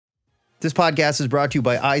This podcast is brought to you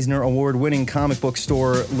by Eisner Award-winning comic book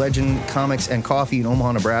store Legend Comics and Coffee in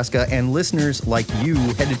Omaha, Nebraska. And listeners like you,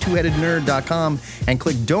 head to twoheadednerd.com and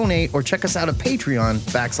click donate or check us out at Patreon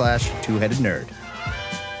 /twoheadednerd.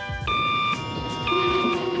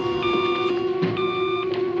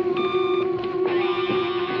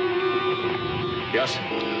 Yes?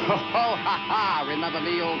 Ho, ho, ha, ha. Remember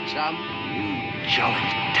me, old chum? Jolly.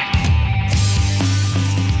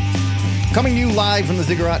 Coming to you live from the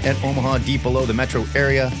Ziggurat at Omaha, deep below the metro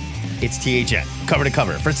area, it's THN, cover to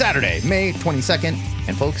cover, for Saturday, May 22nd.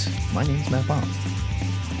 And folks, my name's Matt Baum.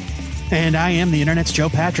 And I am the Internet's Joe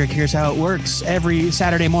Patrick. Here's how it works. Every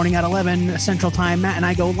Saturday morning at 11 Central Time, Matt and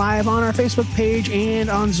I go live on our Facebook page and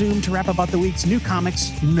on Zoom to rap about the week's new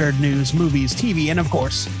comics, nerd news, movies, TV, and of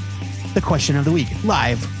course, the question of the week,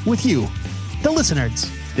 live with you, the listeners.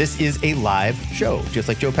 This is a live show, just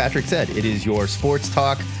like Joe Patrick said. It is your sports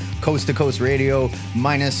talk, coast-to-coast radio,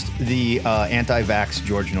 minus the anti-vax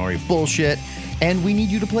George Norrie bullshit, and we need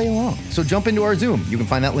you to play along. So jump into our Zoom. You can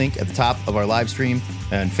find that link at the top of our live stream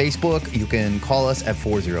and Facebook. You can call us at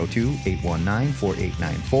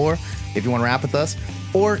 402-819-4894 if you want to rap with us,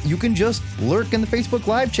 or you can just lurk in the Facebook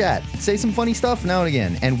live chat, say some funny stuff now and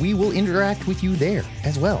again, and we will interact with you there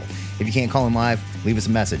as well. If you can't call in live, leave us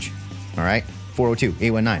a message, all right?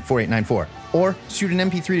 402-819-4894. Or shoot an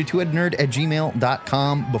MP3 to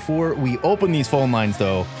twoheadednerd@gmail.com. Before we open these phone lines,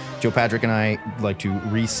 though, Joe Patrick and I like to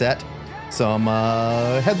reset some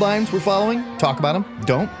headlines we're following. Talk about them.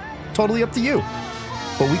 Don't. Totally up to you.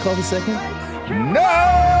 But we call this segment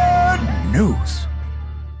Nerd News.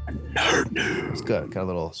 Nerd News. It's good. Got a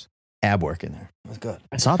little ab work in there. That's good.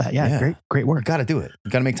 I saw that. Yeah. Great work. Got to do it.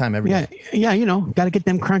 Got to make time every day. Yeah, got to get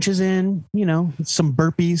them crunches in, some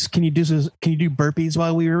burpees. Can you do burpees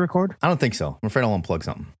while we record? I don't think so. I'm afraid I'll unplug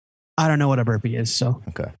something. I don't know what a burpee is, so.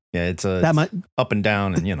 Okay. Yeah, it's up and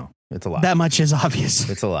down and, it's a lot. That much is obvious.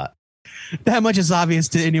 It's a lot. That much is obvious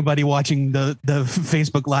to anybody watching the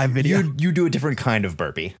Facebook live video. You do a different kind of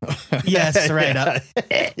burpee. Yes, right.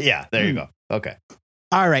 Yeah, there you go. Okay.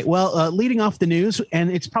 All right. Well, leading off the news,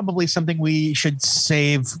 and it's probably something we should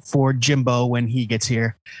save for Jimbo when he gets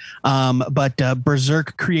here. But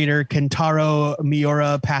Berserk creator Kentaro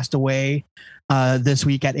Miura passed away this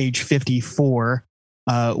week at age 54,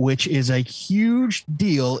 which is a huge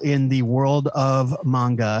deal in the world of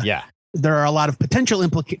manga. Yeah. There are a lot of potential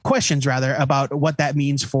questions, about what that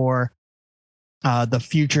means for the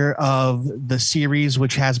future of the series,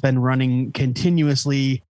 which has been running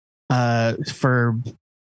continuously for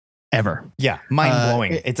ever. Yeah, mind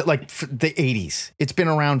blowing. It's like the 80s. It's been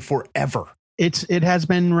around forever. It has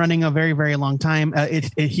been running a very, very long time.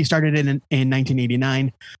 He started in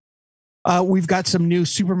 1989. We've got some new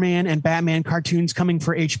Superman and Batman cartoons coming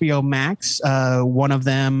for HBO Max. One of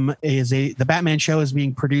them is the Batman show is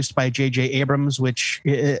being produced by J.J. Abrams, which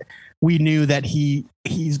we knew that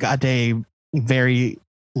he's got a very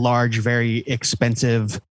large, very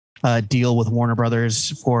expensive deal with Warner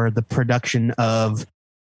Brothers for the production of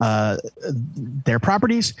their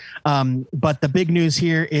properties. But the big news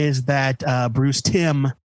here is that Bruce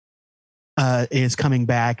Timm is coming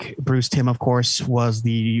back. Bruce Timm, of course, was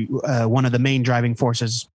the one of the main driving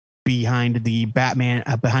forces behind the Batman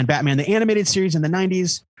the animated series in the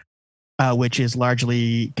 90s, which is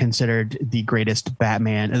largely considered the greatest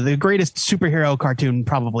superhero cartoon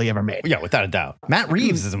probably ever made. Yeah, without a doubt. Matt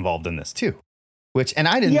Reeves is involved in this too. And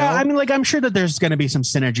I didn't know. Yeah, I mean, I'm sure that there's going to be some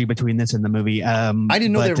synergy between this and the movie. I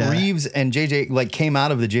didn't know that Reeves and JJ came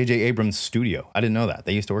out of the JJ Abrams studio. I didn't know that.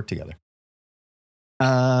 They used to work together.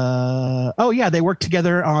 They worked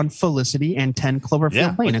together on Felicity and 10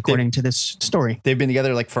 Cloverfield Lane, according to this story. They've been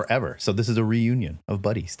together forever. So this is a reunion of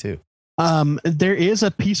buddies too. There is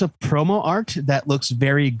a piece of promo art that looks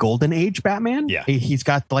very Golden Age Batman. Yeah. He's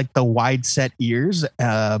got the wide set ears,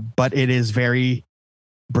 but it is very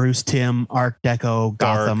Bruce Timm, Art Deco,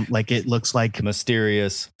 Gotham. Dark, it looks like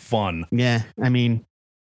mysterious, fun. Yeah. I mean,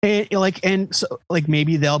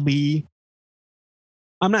 maybe they'll be,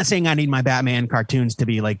 I'm not saying I need my Batman cartoons to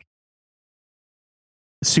be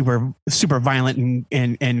super, super violent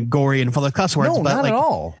and gory and full of cuss words. No, but not at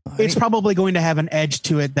all. It's probably going to have an edge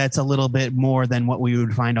to it that's a little bit more than what we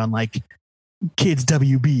would find on Kids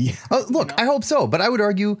WB. Look, I hope so. But I would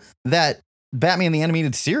argue that Batman the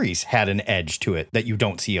Animated Series had an edge to it that you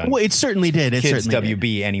don't see on it certainly did. Kids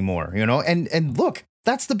WB anymore, and look,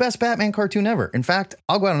 that's the best Batman cartoon ever. In fact,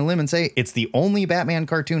 I'll go out on a limb and say it's the only Batman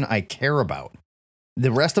cartoon I care about.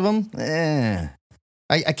 The rest of them,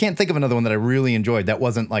 I can't think of another one that I really enjoyed that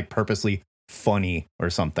wasn't purposely funny or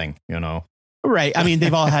something, Right. I mean,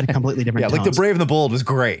 they've all had completely different tones. The Brave and the Bold was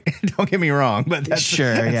great. Don't get me wrong, but that's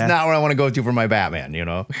not where I want to go to for my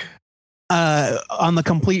Batman, On the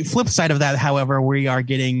complete flip side of that, however, we are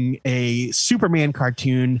getting a Superman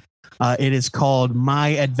cartoon. It is called My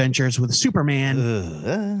Adventures with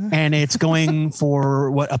Superman, and it's going for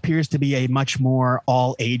what appears to be a much more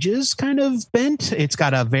all ages kind of bent. It's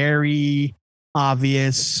got a very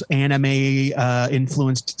obvious anime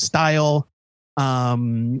influenced style.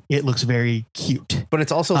 It looks very cute, but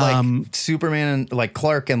it's also like Superman, like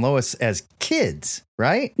Clark and Lois as kids,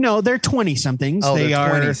 right? No, they're 20 somethings. Oh, they're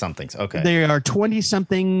 20 somethings. Okay. They are 20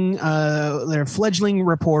 something. They're fledgling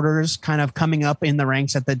reporters kind of coming up in the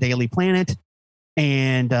ranks at the Daily Planet.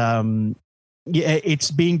 And,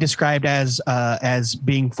 it's being described as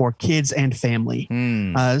being for kids and family.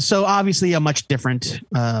 So obviously a much different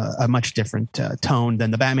tone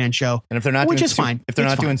than the Batman show. And if they're not which doing is fine, if they're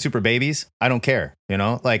not doing super babies, I don't care. You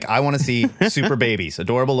know, like I want to see super babies,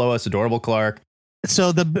 adorable Lois, adorable Clark.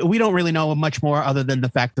 So we don't really know much more other than the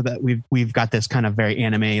fact that we've got this kind of very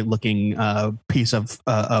anime looking piece of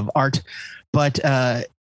art. But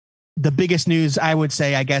the biggest news I would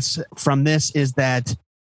say, I guess, from this is that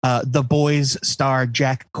The Boys star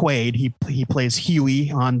Jack Quaid, he plays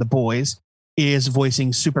Huey on The Boys, is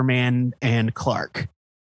voicing Superman and Clark,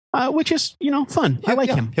 which is, fun. I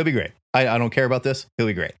like him. He'll be great. I don't care about this. He'll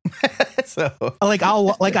be great. So I'm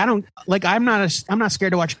not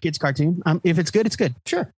scared to watch a kid's cartoon. If it's good, it's good.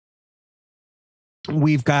 Sure.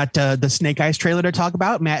 We've got the Snake Eyes trailer to talk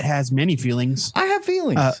about. Matt has many feelings. I have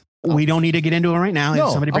feelings. We don't need to get into it right now. No,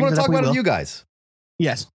 if somebody I want brings to it talk up, about we it will. with you guys.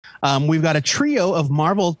 Yes. We've got a trio of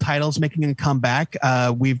Marvel titles making a comeback.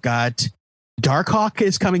 We've got Darkhawk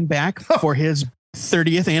is coming back for his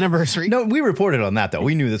 30th anniversary. No, we reported on that, though.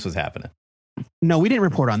 We knew this was happening. No, we didn't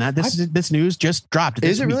report on that. This news just dropped.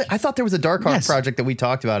 Is it really? I thought there was a Darkhawk project that we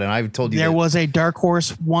talked about, and I told you there was a Dark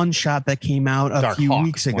Horse one shot that came out a few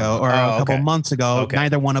weeks ago or a couple months ago. Okay.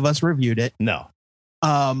 Neither one of us reviewed it. No.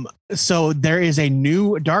 So there is a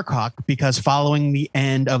new Darkhawk because following the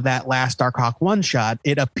end of that last Darkhawk one shot,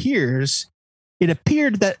 it appeared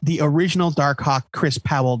that the original Darkhawk, Chris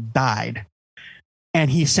Powell, died. And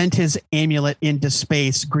he sent his amulet into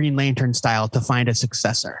space, Green Lantern style, to find a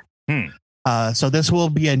successor. So this will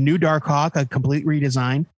be a new Darkhawk, a complete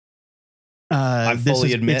redesign. I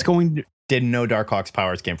fully admit, didn't know Darkhawk's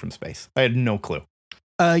powers came from space. I had no clue.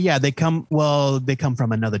 Yeah, they come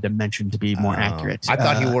from another dimension, to be more accurate. I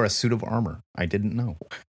thought he wore a suit of armor. I didn't know.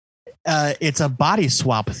 It's a body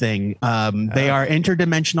swap thing. They are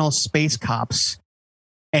interdimensional space cops,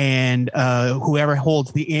 and whoever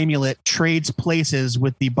holds the amulet trades places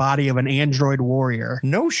with the body of an android warrior.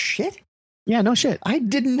 No shit. Yeah, no shit. I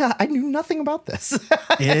knew nothing about this.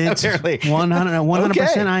 It's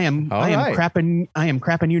 100%. I am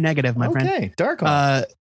crapping you negative, my friend. Okay, Darkhawk.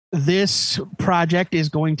 This project is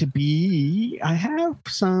going to be. I have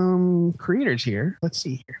some creators here. Let's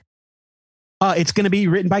see here. It's going to be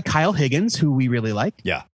written by Kyle Higgins, who we really like.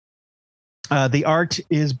 Yeah. The art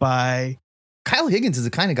is by Kyle Higgins is the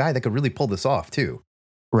kind of guy that could really pull this off too.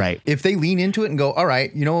 Right. If they lean into it and go, all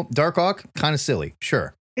right, Darkhawk, kind of silly,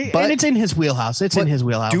 sure. But and it's in his wheelhouse. It's in his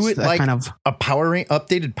wheelhouse. Do it like kind of a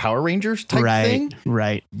updated Power Rangers type thing.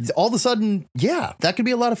 Right. All of a sudden, yeah, that could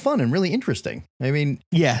be a lot of fun and really interesting. I mean,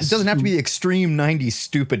 yes, it doesn't have to be the extreme 90s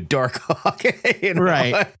stupid Darkhawk.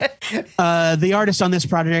 Right. The artist on this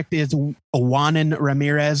project is Juanan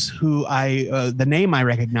Ramirez, who the name I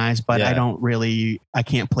recognize, but I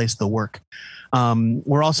can't place the work.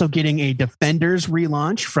 We're also getting a Defenders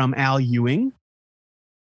relaunch from Al Ewing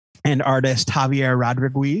and artist Javier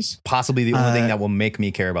Rodriguez. Possibly the only thing that will make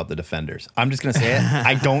me care about the Defenders. I'm just going to say it.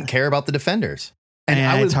 I don't care about the Defenders. And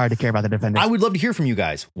it's hard to care about the Defenders. I would love to hear from you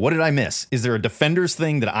guys. What did I miss? Is there a Defenders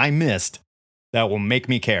thing that I missed that will make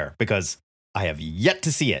me care? Because I have yet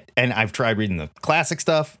to see it. And I've tried reading the classic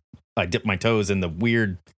stuff. I dipped my toes in the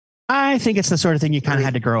weird. I think it's the sort of thing you kind of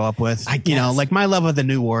had to grow up with. Like my love of the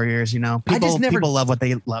New Warriors, people love what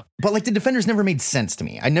they love. But like the Defenders never made sense to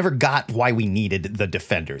me. I never got why we needed the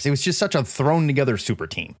Defenders. It was just such a thrown together super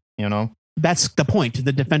team, That's the point.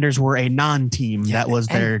 The Defenders were a non-team. That was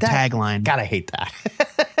their tagline. God, I hate that.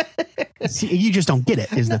 See, you just don't get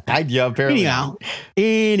it, is the thing. Apparently.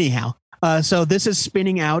 Anyhow. So this is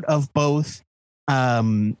spinning out of both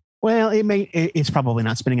it's probably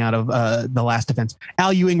not spinning out of The Last Defense.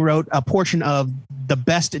 Al Ewing wrote a portion of The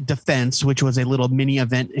Best Defense, which was a little mini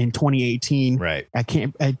event in 2018. Right.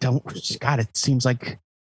 It seems like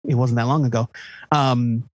it wasn't that long ago.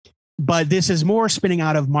 But this is more spinning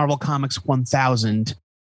out of Marvel Comics 1000,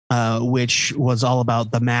 which was all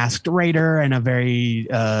about the Masked Raider and a very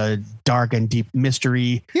dark and deep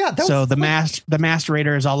mystery. Yeah. The Masked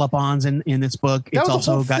Raider is all up on in this book. It's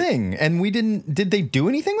also got thing. And did they do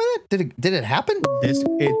anything with it? Did it happen?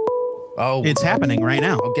 Oh, It's happening right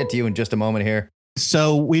now. I'll get to you in just a moment here.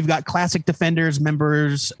 So we've got Classic Defenders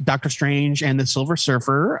members, Doctor Strange and the Silver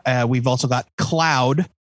Surfer. We've also got Cloud,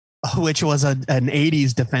 which was an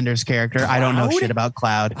 80s Defenders character. I don't know Cloud? shit about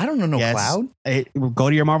Cloud. I don't know Cloud. Go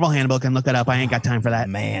to your Marvel handbook and look it up. I ain't got time for that.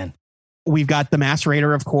 Man. We've got the Masked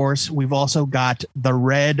Raider, of course. We've also got the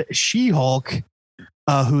Red She-Hulk,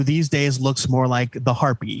 who these days looks more like the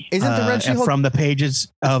Harpy. Isn't the Red She-Hulk from the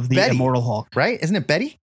pages of the Betty, Immortal Hulk? right? Isn't it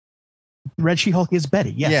Betty? Red She-Hulk is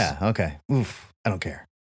Betty. Yes. Yeah. Okay. Oof. I don't care.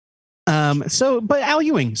 But Al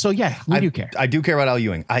Ewing. So yeah, we do care. I do care about Al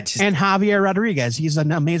Ewing. And Javier Rodriguez. He's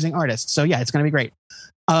an amazing artist. So yeah, it's going to be great.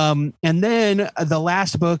 And then the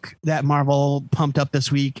last book that Marvel pumped up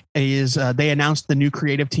this week is they announced the new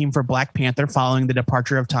creative team for Black Panther following the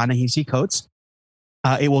departure of Ta-Nehisi Coates.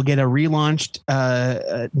 It will get a relaunched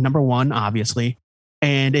 #1, obviously,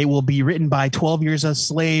 and it will be written by 12 Years a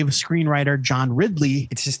Slave screenwriter John Ridley.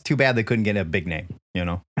 It's just too bad they couldn't get a big name, you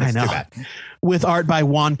know? I know. Too bad. With art by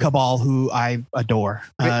Juan Cabal, who I adore.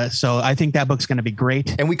 So I think that book's going to be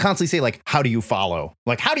great. And we constantly say, like, how do you follow?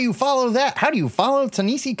 Like, how do you follow that? How do you follow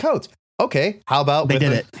Ta-Nehisi Coates? Okay, how about They with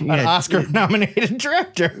did it. an Yeah. Oscar-nominated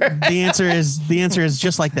director? The answer is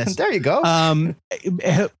just like this. There you go.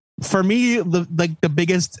 For me, the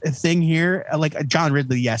biggest thing here, like John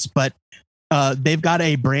Ridley, yes, but they've got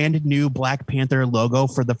a brand new Black Panther logo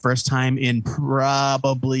for the first time in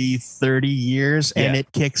probably 30 years, and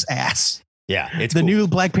it kicks ass. Yeah, it's the cool. new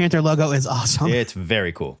Black Panther logo is awesome. It's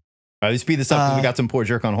very cool. All right, let's speed this up because we got some poor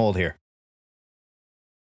jerk on hold here.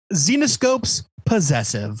 Xenoscope's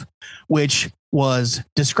Possessive, which was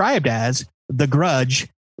described as The Grudge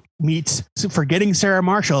meets Forgetting Sarah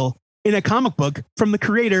Marshall in a comic book from the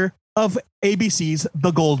creator of ABC's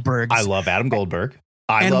The Goldbergs. I love Adam Goldberg.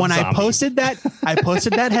 I posted that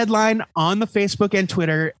headline on the Facebook and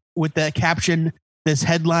Twitter with the caption, "This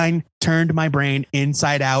headline turned my brain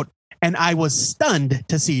inside out." And I was stunned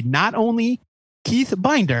to see not only Keith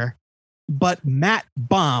Binder, but Matt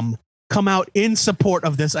Baum come out in support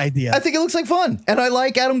of this idea. I think it looks like fun. And I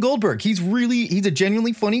like Adam Goldberg. He's a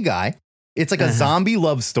genuinely funny guy. It's like a zombie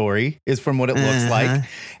love story is from what it looks like.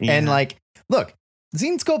 Yeah. And like, look,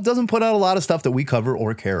 Zenescope doesn't put out a lot of stuff that we cover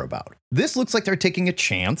or care about. This looks like they're taking a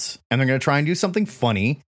chance and they're going to try and do something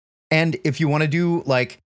funny. And if you want to do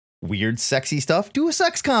like weird, sexy stuff, do a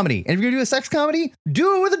sex comedy. And if you're going to do a sex comedy,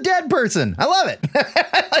 do it with a dead person. I love it.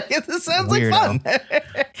 This sounds Weirdo.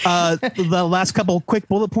 like fun. The last couple quick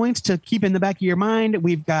bullet points to keep in the back of your mind.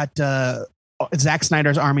 We've got Zack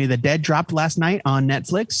Snyder's Army of the Dead dropped last night on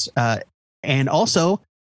Netflix. And also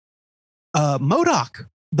MODOK,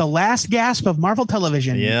 the last gasp of Marvel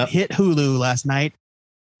Television, hit Hulu last night,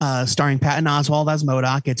 starring Patton Oswalt as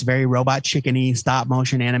MODOK. It's very robot chickeny, stop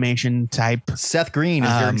motion animation type. Seth Green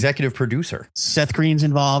is your executive producer. Seth Green's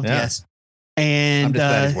involved, yes. And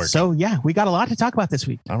so, yeah, we got a lot to talk about this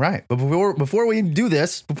week. All right. But before we do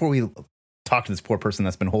this, before we talk to this poor person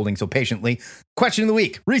that's been holding so patiently, question of the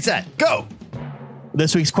week, reset, go.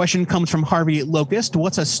 This week's question comes from Harvey Locust.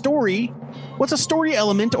 What's a story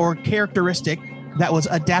element or characteristic that was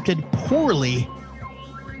adapted poorly,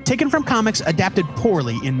 taken from comics, adapted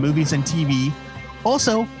poorly in movies and TV?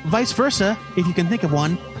 Also, vice versa, if you can think of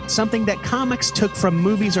one, something that comics took from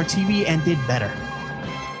movies or TV and did better.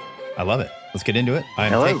 I love it. Let's get into it.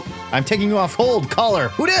 Hello. I'm taking you off hold. Caller,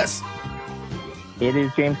 who dis? It is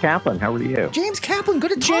James Kaplan. How are you? James Kaplan,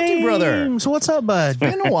 good to talk to you, brother. James, what's up, bud? It's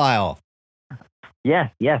been a while.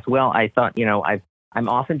 Yes. Well, I thought, I'm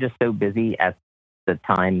often just so busy at the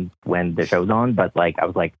time when the show's on, but I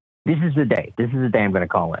was like, this is the day I'm going to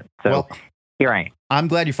call in. So here I am. I'm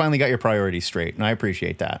glad you finally got your priorities straight, and I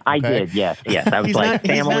appreciate that. I did. Yes. I was like,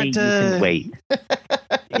 family, you can wait.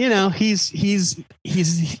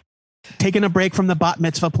 He's taking a break from the bat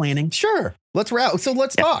mitzvah planning. Sure. Let's wrap. So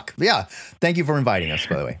let's talk. Yeah. Thank you for inviting us,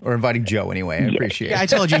 by the way, or inviting Joe anyway. I appreciate it. I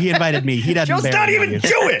told you he invited me. He doesn't. Joe's not even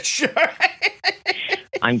Jewish.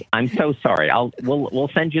 I'm so sorry. We'll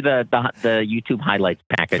send you the YouTube highlights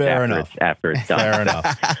package after it's done. Fair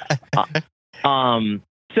enough.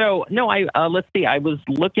 So no, let's see. I was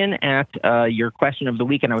looking at your question of the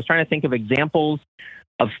week, and I was trying to think of examples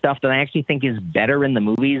of stuff that I actually think is better in the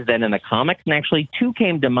movies than in the comics, and actually two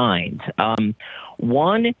came to mind.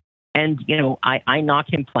 One, and I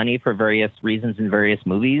knock him plenty for various reasons in various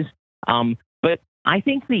movies, but I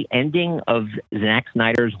think the ending of Zack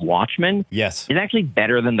Snyder's Watchmen is actually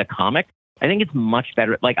better than the comic. I think it's much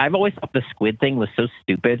better. I've always thought the squid thing was so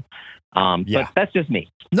stupid. But that's just me.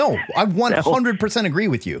 No, I 100% agree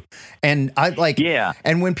with you. And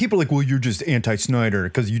and when people are like, well, you're just anti-Snyder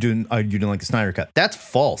because you didn't like the Snyder cut. That's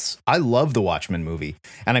false. I love the Watchmen movie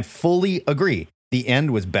and I fully agree. The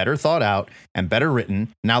end was better thought out and better written.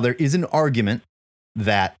 Now, there is an argument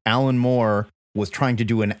that Alan Moore was trying to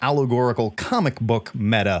do an allegorical comic book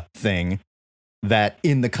meta thing that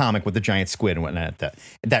in the comic with the giant squid and whatnot,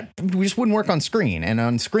 that just wouldn't work on screen. And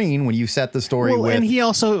on screen, when you set the story with and he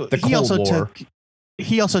also War,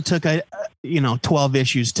 took 12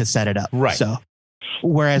 issues to set it up. Right. So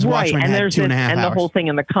whereas Watchmen and had there's 2.5 hours. And the whole thing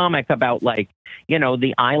in the comic about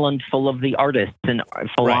the island full of the artists and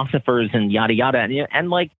philosophers and yada yada,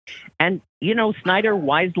 and Snyder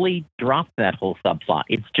wisely dropped that whole subplot.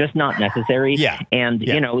 It's just not necessary.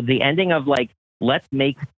 The ending of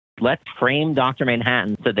let's frame Dr.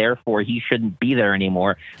 Manhattan, so therefore he shouldn't be there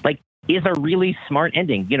anymore, is a really smart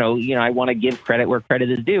ending. I want to give credit where credit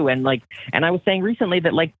is due. And I was saying recently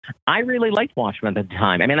that I really liked Watchmen at the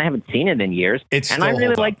time. I mean, I haven't seen it in years. And I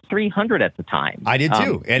really liked 300 at the time. I did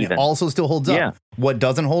too. And it also still holds up. Yeah. What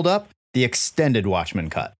doesn't hold up? The extended Watchmen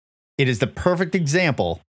cut. It is the perfect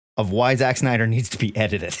example of why Zack Snyder needs to be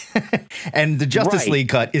edited. And the Justice League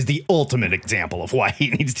cut is the ultimate example of why he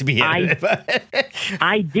needs to be edited.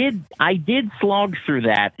 I did slog through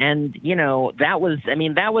that. And, that was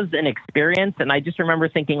an experience. And I just remember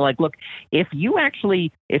thinking look, if you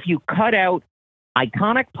cut out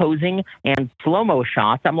iconic posing and slow-mo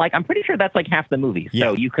shots, I'm pretty sure that's half the movie. Yeah.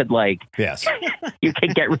 So you could yes, you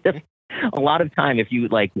could get rid of a lot of time if you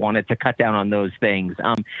wanted to cut down on those things.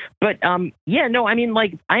 I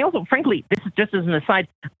also, frankly, this is just as an aside,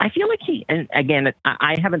 I feel like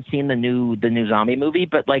I haven't seen the new zombie movie,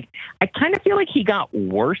 but I kind of feel like he got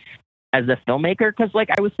worse as a filmmaker. Cause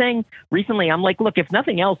I was saying recently, I'm look, if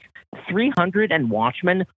nothing else, 300 and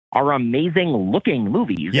Watchmen are amazing looking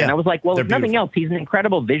movies. Yeah, and I was well, if nothing beautiful. else, he's an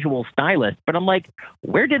incredible visual stylist, but I'm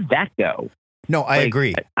where did that go? No, I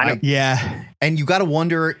agree. Yeah. And you got to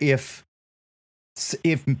wonder if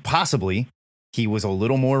possibly he was a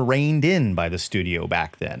little more reined in by the studio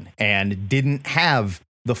back then and didn't have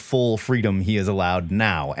the full freedom he is allowed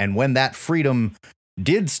now. And when that freedom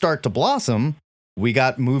did start to blossom, we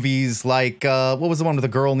got movies like, what was the one with the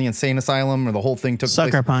girl in the insane asylum, or the whole thing took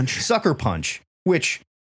Sucker place? Punch. Sucker Punch, which,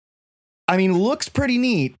 I mean, looks pretty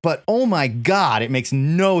neat, but oh my God, it makes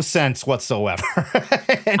no sense whatsoever.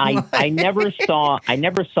 I never saw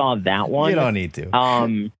that one. You don't need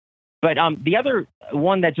to. But the other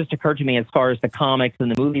one that just occurred to me as far as the comics and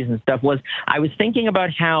the movies and stuff was, I was thinking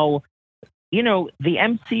about how, the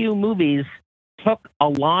MCU movies took a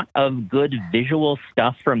lot of good visual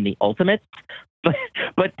stuff from the Ultimates, but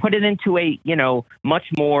put it into a, much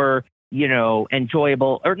more,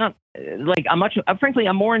 enjoyable, or not, frankly,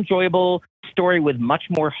 a more enjoyable story with much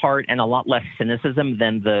more heart and a lot less cynicism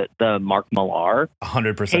than the Mark Millar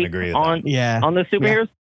 100% agree with on the superheroes.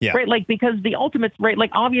 Yeah. Right, because the Ultimates, right,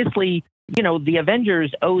 obviously, the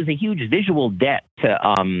Avengers owes a huge visual debt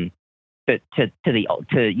to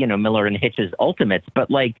Miller and Hitch's Ultimates, but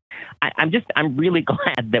I'm really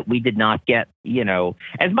glad that we did not get,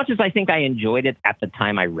 as much as I think I enjoyed it at the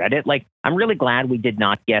time I read it, I'm really glad we did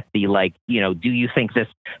not get the do you think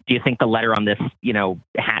the letter on this,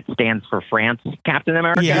 hat stands for France, Captain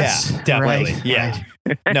America? Yes, yeah, definitely. Right. Yeah.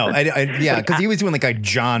 No, because he was doing a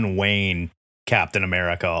John Wayne Captain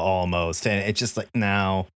America almost, and it's just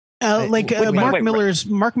no. Mark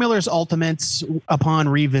Miller's Ultimates, upon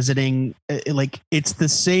revisiting, it's the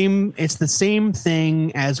same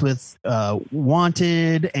thing as with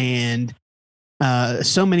Wanted and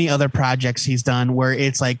so many other projects he's done, where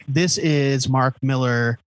it's this is Mark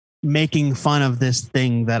Miller making fun of this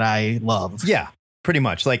thing that I love. Yeah. Pretty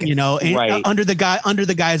much, under the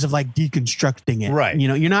guise of deconstructing it, right?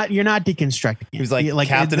 You're not deconstructing it. He was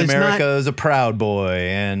Captain America is a proud boy,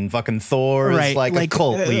 and fucking Thor is a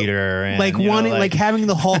cult leader, and, having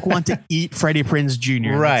the Hulk want to eat Freddie Prinze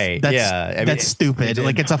Jr. Right? That's stupid.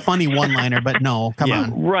 It's a funny one-liner, but no, come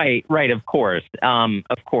on. Right. Of course. And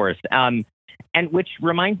which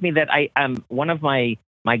reminds me that I one of my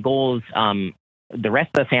goals. The rest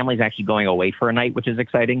of the family is actually going away for a night, which is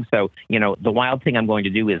exciting. So, the wild thing I'm going to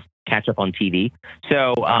do is catch up on TV.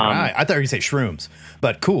 So, I thought you were going to say shrooms,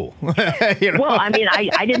 but cool. Well, I mean,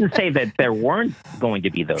 I didn't say that there weren't going to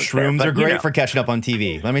be those. Shrooms are great for catching up on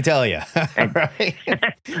TV. Let me tell you. Right?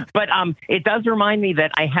 But it does remind me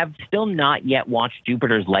that I have still not yet watched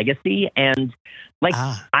Jupiter's Legacy. And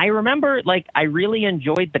I remember, I really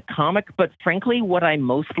enjoyed the comic, but frankly, what I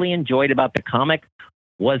mostly enjoyed about the comic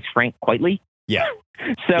was Frank Quitely. Yeah.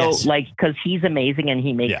 So because he's amazing and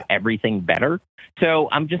he makes everything better. So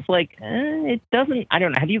I'm just it doesn't, I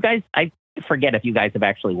don't know. Have you guys, I forget if you guys have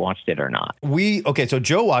actually watched it or not. So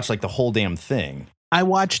Joe watched the whole damn thing. I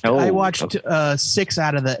watched 6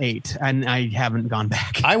 out of the 8 and I haven't gone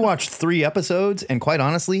back. I watched 3 episodes and quite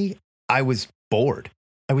honestly, I was bored.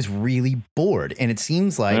 I was really bored. And it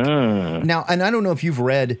seems like now, and I don't know if you've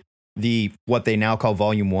read what they now call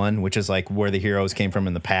Volume 1, which is like where the heroes came from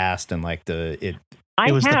in the past, and like It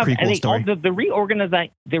was have, the prequel and story.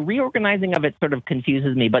 the reorganizing of it sort of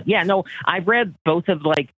confuses me. But yeah, no, I've read both of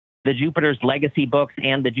like the Jupiter's Legacy books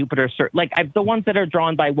and the Jupiter's the ones that are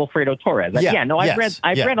drawn by Wilfredo Torres.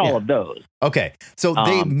 I've read all of those. Okay, so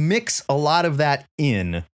they mix a lot of that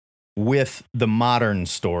in with the modern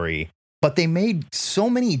story, but they made so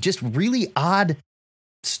many just really odd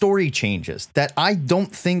story changes that I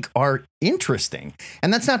don't think are interesting.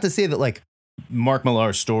 And that's not to say that like Mark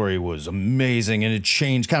Millar's story was amazing and it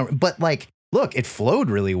changed but like, look, it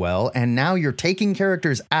flowed really well. And now you're taking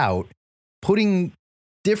characters out, putting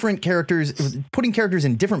characters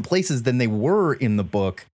in different places than they were in the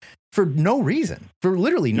book for no reason, for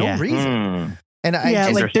literally no reason. And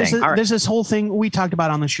like there's this whole thing we talked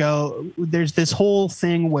about on the show. There's this whole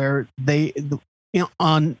thing where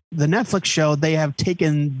on the Netflix show, they have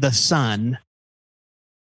taken the son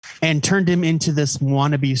and turned him into this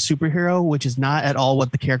wannabe superhero, which is not at all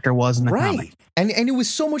what the character was in the comic. And it was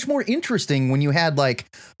so much more interesting when you had like,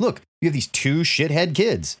 look, you have these two shithead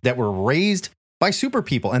kids that were raised by super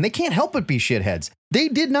people, and they can't help but be shitheads. They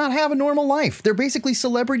did not have a normal life. They're basically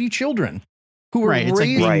celebrity children who were raised.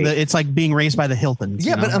 It's like being raised by the Hiltons.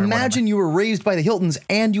 Yeah, but imagine you were raised by the Hiltons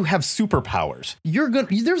and you have superpowers.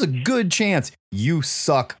 There's a good chance you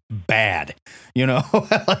suck bad,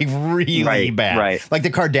 like really bad. Right. Like the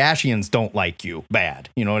Kardashians don't like you bad.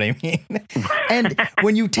 You know what I mean? And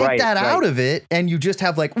when you take that out of it and you just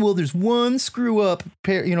have like, well, there's one screw up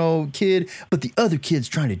kid, but the other kid's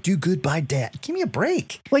trying to do good by dad. Give me a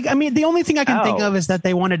break. Like, I mean, the only thing I can think of is that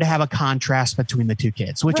they wanted to have a contrast between the two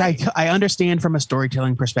kids, which I understand from a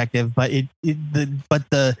storytelling perspective, but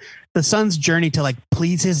the son's journey to like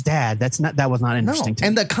please his dad, that was not interesting to me.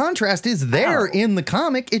 And the contrast is there in the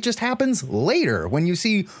comic. It just happens later when you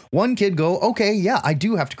see one kid go, okay, yeah, I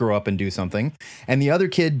do have to grow up and do something. And the other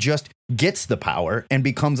kid just gets the power and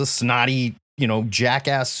becomes a snotty,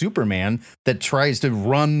 jackass Superman that tries to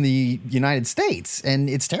run the United States.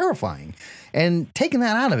 And it's terrifying. And taking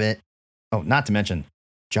that out of it. Oh, not to mention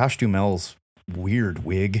Josh Duhamel's weird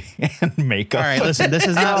wig and makeup. All right, listen, this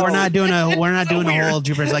is not. We're not doing a whole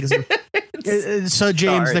Jupiter's Legacy. So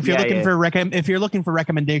James, if you're looking for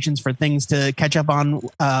recommendations for things to catch up on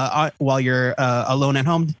while you're alone at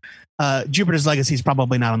home, Jupiter's Legacy is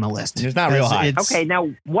probably not on the list. It's not real high. Okay, now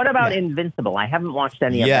what about Invincible? I haven't watched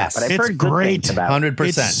any of that, but I've heard good things about it. 100%.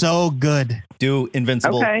 It's so good. Do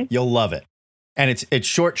Invincible. Okay. You'll love it. And it's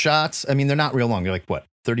short shots. I mean, they're not real long. They're like, what,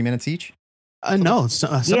 30 minutes each? No,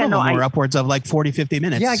 some of them were upwards of like 40, 50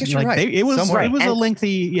 minutes. Yeah, I guess you're right. It was a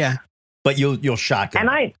lengthy, But you'll shotgun.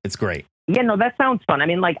 And it's great. Yeah, no, that sounds fun. I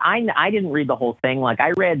mean, like I didn't read the whole thing. Like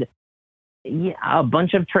I read a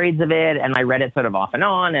bunch of trades of it, and I read it sort of off and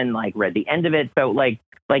on, and like read the end of it. So like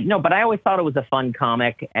no, but I always thought it was a fun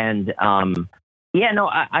comic, and I've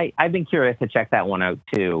been curious to check that one out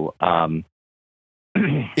too.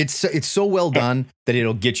 It's so well done that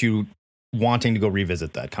it'll get you wanting to go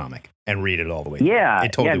revisit that comic and read it all the way. Yeah,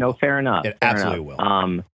 it totally will. Fair enough. It absolutely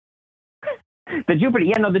will.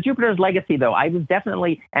 The Jupiter's Legacy, though, I was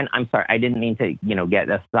definitely, and I'm sorry, I didn't mean to, get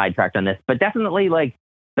us sidetracked on this, but definitely like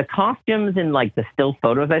the costumes and like the still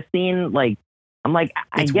photos I've seen, like, I'm like,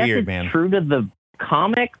 I guess weird, it's man. True to the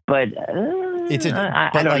comic, but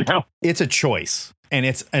I don't know. It's a choice. And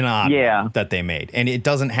it's an odd one that they made. And it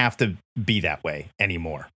doesn't have to be that way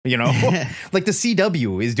anymore. Like the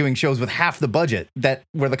CW is doing shows with half the budget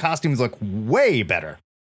where the costumes look way better.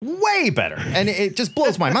 Way better. And it just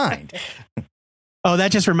blows my mind. Oh,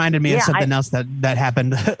 that just reminded me of something else that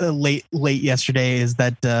happened late yesterday is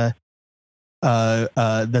that the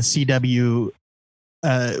CW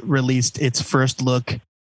released its first look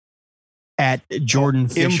at Jordan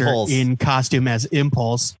Fisher Impulse. in costume as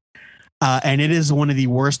Impulse. And it is one of the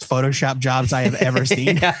worst Photoshop jobs I have ever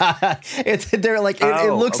seen.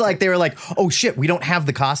 It looks like they were like, oh shit, we don't have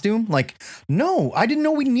the costume. Like, no, I didn't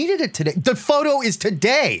know we needed it today. The photo is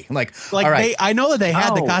today. Like all right. I know that they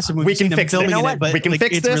had the costume. We can fix it. But we can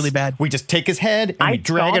fix it's this. really bad. We just take his head and we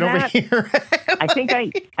drag it over here. I think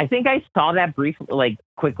I saw that briefly, like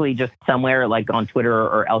quickly, just somewhere like on Twitter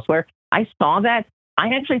or elsewhere. I saw that.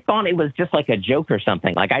 I actually thought it was just like a joke or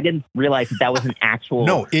something. Like I didn't realize that was an actual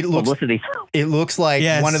publicity. It looks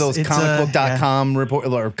like one of those comicbook.com report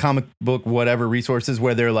or comic book whatever resources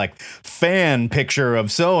where they're like fan picture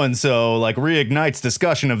of so and so like reignites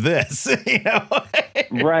discussion of this.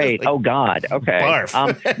 Right. Like, oh God. Okay. Barf. I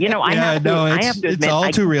have to admit, it's all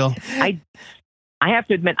too real. I have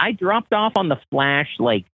to admit, I dropped off on the Flash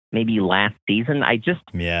like maybe last season.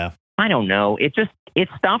 I don't know. It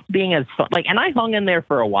stopped being as fun. Like, and I hung in there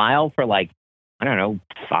for a while for like, I don't know,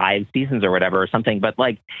 5 seasons or whatever or something. But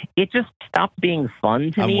like, it just stopped being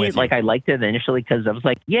fun to me. Like, I liked it initially because I was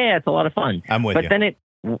like, yeah, it's a lot of fun. I'm with you. But then it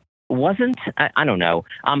wasn't. I don't know.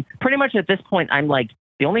 Pretty much at this point, I'm like,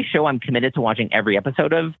 the only show I'm committed to watching every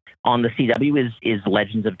episode of on the CW is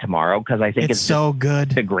Legends of Tomorrow, because I think it's so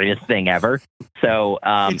good, the greatest thing ever. So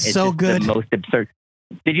it's so good, the most absurd.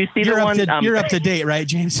 Did you see you're the one? You're up to date, right,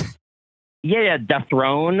 James? Yeah, The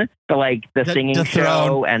Throne, the singing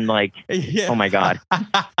show, and like, oh my god,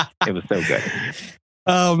 it was so good.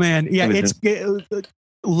 Oh man, yeah,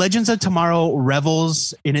 Legends of Tomorrow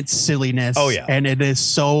revels in its silliness. Oh yeah, and it is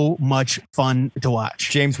so much fun to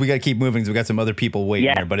watch. James, we got to keep moving because we got some other people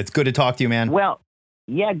waiting here. But it's good to talk to you, man. Well,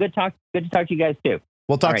 yeah, good to talk to you guys too.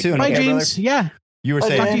 We'll talk soon. Bye, okay, James. Brother? Yeah, you were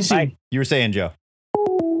saying. Talk to you soon. You were saying, Joe.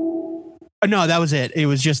 No, that was it. It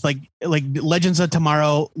was just like Legends of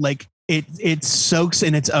Tomorrow. Like it soaks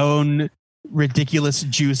in its own ridiculous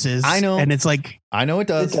juices. I know, and it's like I know it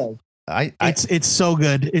does. It's so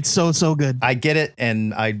good. It's so good. I get it,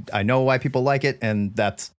 and I know why people like it, and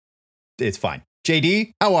it's fine.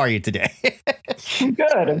 JD, how are you today? I'm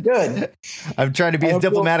good. I'm trying to be as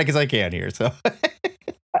diplomatic as I can here. So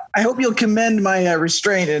I hope you'll commend my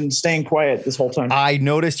restraint and staying quiet this whole time. I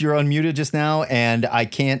noticed you're unmuted just now, and I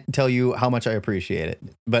can't tell you how much I appreciate it.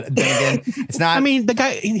 But then again, it's not. I mean, the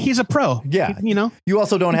guy, he's a pro. Yeah. You know, you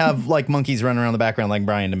also don't have like monkeys running around the background like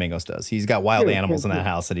Brian Domingos does. He's got wild animals in that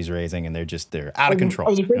house that he's raising, and they're out of control.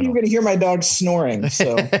 I was afraid you were going to hear my dog snoring.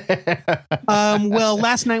 So, well,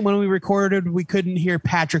 last night when we recorded, we couldn't hear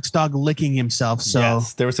Patrick's dog licking himself. So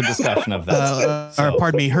yes, there was some discussion of that. Or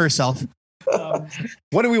pardon me, herself.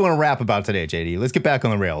 What do we want to rap about today, JD? Let's get back on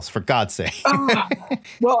the rails, for God's sake.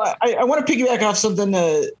 Well, I want to piggyback off something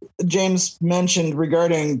James mentioned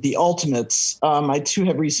regarding the Ultimates. I too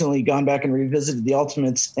have recently gone back and revisited the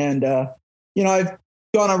Ultimates, and I've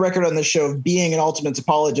gone on record on this show of being an Ultimates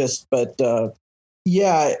apologist, but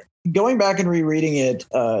going back and rereading it,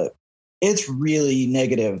 it's really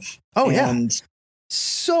negative. Oh yeah, and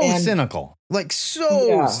cynical. Like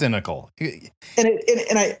cynical. And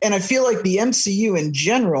I feel like the MCU in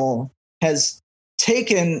general has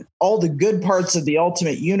taken all the good parts of the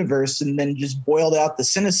Ultimate Universe and then just boiled out the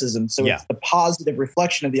cynicism. So it's the positive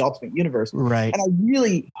reflection of the Ultimate Universe. Right. And I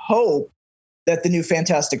really hope that the new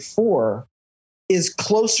Fantastic Four is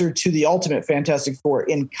closer to the Ultimate Fantastic Four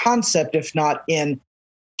in concept, if not in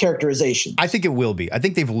characterization. I think it will be. I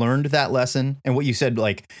think they've learned that lesson. And what you said,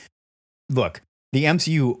 like, look, the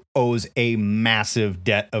MCU owes a massive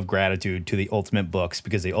debt of gratitude to the Ultimate books,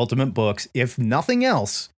 because the Ultimate books, if nothing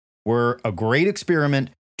else, were a great experiment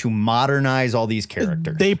to modernize all these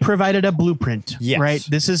characters. They provided a blueprint, right?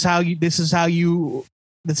 This is how you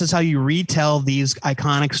retell these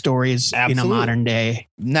iconic stories in a modern day.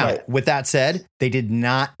 Now, with that said, they did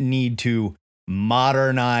not need to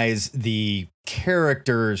modernize the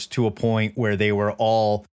characters to a point where they were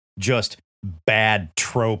all just bad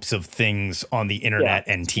tropes of things on the internet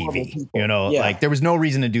and TV. Like there was no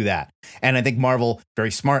reason to do that. And I think Marvel very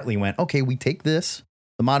smartly went, okay, we take this,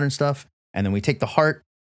 the modern stuff, and then we take the heart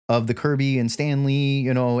of the Kirby and Stan Lee,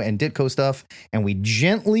 and Ditko stuff, and we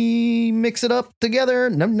gently mix it up together,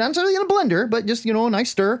 not necessarily in a blender, but just, a nice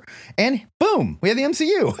stir, and boom, we have the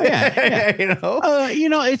MCU.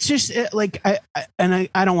 It's just like, I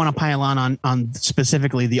don't want to pile on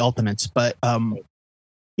specifically the Ultimates, but,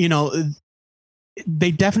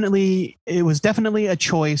 it was definitely a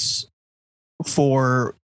choice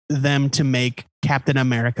for them to make Captain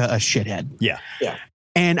America a shithead. Yeah.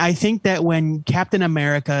 And I think that when Captain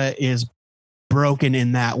America is broken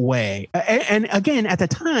in that way, and again, at the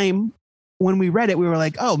time when we read it, we were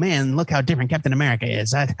like, oh man, look how different Captain America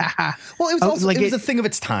is. Well, it was also, it was a thing of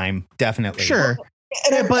its time. Definitely. Sure.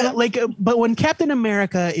 But when Captain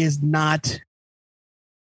America is not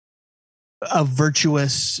a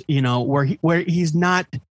virtuous, where he's not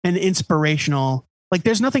an inspirational, like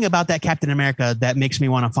there's nothing about that Captain America that makes me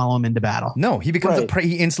want to follow him into battle. No, he becomes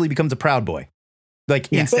he instantly becomes a proud boy.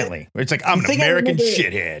 Like instantly. It's like, I'm an American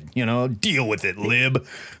shithead, deal with it, lib.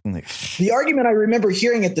 The argument I remember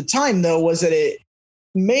hearing at the time though was that it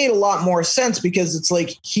made a lot more sense, because it's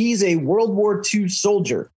like he's a World War II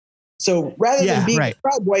soldier. So rather than being a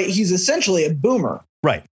proud boy, he's essentially a boomer.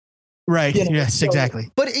 Right. Right. Yes,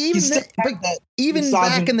 exactly. But even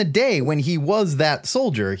back in the day when he was that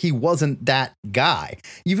soldier, he wasn't that guy.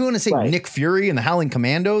 If you want to say Nick Fury and the Howling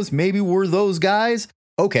Commandos, maybe were those guys.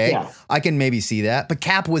 Okay, Yeah. I can maybe see that, but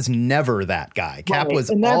Cap was never that guy. Cap Right, was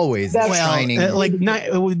and that's- always that's- the shining.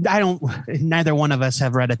 Neither one of us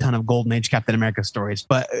have read a ton of Golden Age Captain America stories,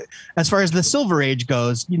 but as far as the Silver Age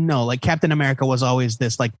goes, like Captain America was always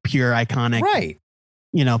this like pure iconic, right.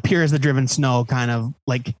 Pure as the driven snow kind of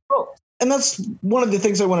like. And that's one of the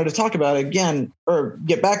things I wanted to talk about again, or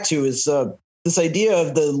get back to, is this idea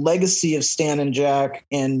of the legacy of Stan and Jack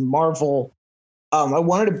and Marvel. I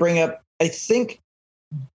wanted to bring up, I think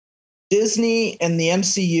Disney and the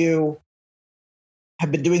MCU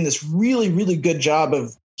have been doing this really, really good job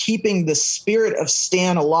of keeping the spirit of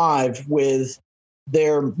Stan alive with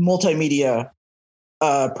their multimedia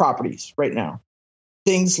properties right now.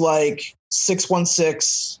 Things like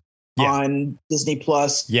 616 on Disney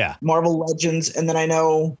Plus, Marvel Legends, and then I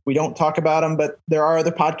know we don't talk about them, but there are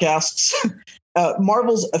other podcasts.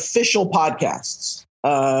 Marvel's official podcasts,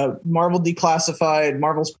 Marvel Declassified,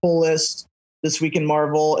 Marvel's Pull List, This Week in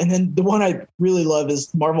Marvel, and then the one I really love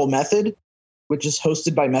is Marvel Method, which is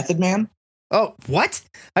hosted by Method Man. Oh, what?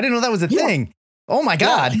 I didn't know that was a thing. Oh my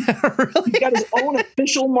God. Really? He's got his own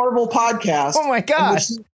official Marvel podcast. Oh my God.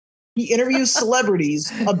 He interviews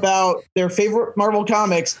celebrities about their favorite Marvel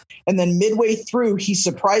comics, and then midway through, he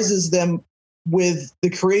surprises them with the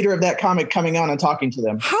creator of that comic coming on and talking to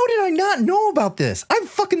them. How did I not know about this? I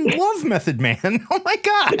fucking love Method Man. Oh my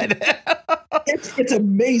God. It's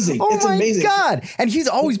amazing. Oh it's my amazing. God. And he's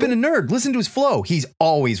always been a nerd. Listen to his flow. He's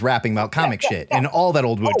always rapping about comic shit and all that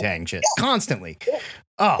old Wu-Tang shit constantly.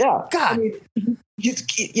 Oh God. I mean,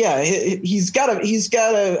 he's got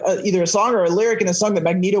a either a song or a lyric in a song that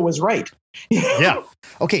Magneto was right. Yeah.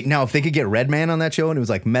 Okay. Now, if they could get Redman on that show and it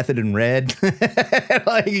was like Method and Red, they had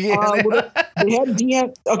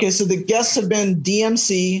DM. Okay, so the guests have been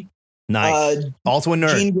DMC. Nice. Also a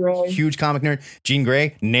nerd. Jean Grey. Huge comic nerd. Jean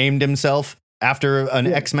Grey named himself after an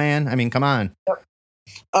X-Man. I mean, come on.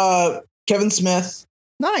 Kevin Smith.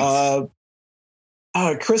 Nice.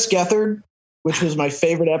 Chris Gethard, which was my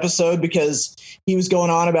favorite episode because he was going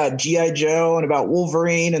on about G.I. Joe and about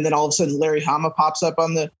Wolverine, and then all of a sudden Larry Hama pops up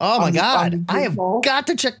on the. Oh my God! I have got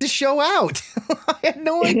to check this show out. I had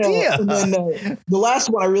no idea. And then the last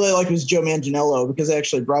one I really liked was Joe Manganiello because I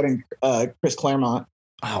actually brought in Chris Claremont.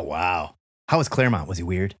 Oh wow! How was Claremont? Was he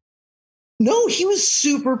weird? No, he was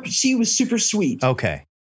super sweet. Okay.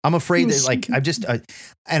 I'm afraid that like I just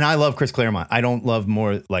and I love Chris Claremont. I don't love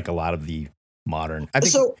more like a lot of the modern. I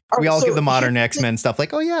think we all give the modern X-Men stuff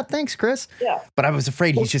like, oh yeah, thanks, Chris. Yeah. But I was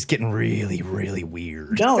afraid he's just getting really, really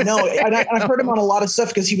weird. No. And I've heard him on a lot of stuff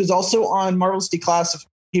because he was also on Marvel's Declassified.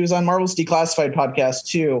 He was on Marvel's Declassified podcast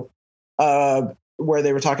too, where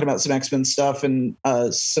they were talking about some X-Men stuff and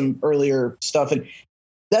some earlier stuff. And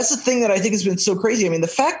that's the thing that I think has been so crazy. I mean, the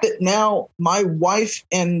fact that now my wife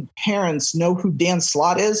and parents know who Dan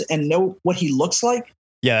Slott is and know what he looks like.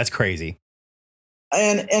 Yeah, that's crazy.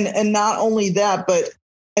 And not only that, but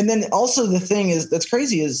and then also the thing is that's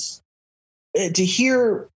crazy is to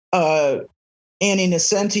hear Annie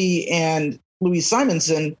Nocenti and Louise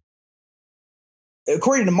Simonson.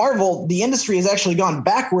 According to Marvel, the industry has actually gone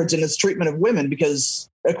backwards in its treatment of women because,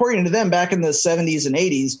 according to them, back in the 70s and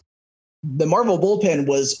 80s, the Marvel bullpen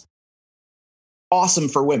was awesome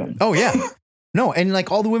for women. Oh yeah, no, and like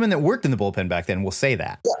all the women that worked in the bullpen back then will say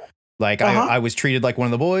that. Yeah. Like I was treated like one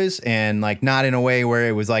of the boys, and like not in a way where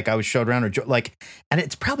it was like I was showed around or like, and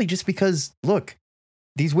it's probably just because look,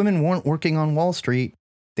 these women weren't working on Wall Street.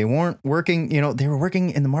 They weren't working, they were working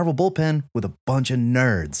in the Marvel bullpen with a bunch of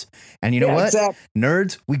nerds. And you know what? Exactly.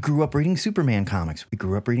 Nerds, we grew up reading Superman comics. We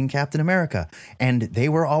grew up reading Captain America. And they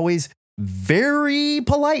were always very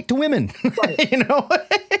polite to women,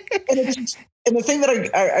 and the thing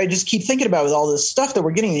that I just keep thinking about with all this stuff that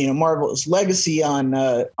we're getting, Marvel's legacy on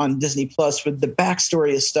Disney Plus with the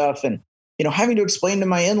backstory of stuff and, having to explain to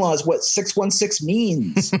my in-laws what 616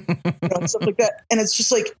 means, and stuff like that. And it's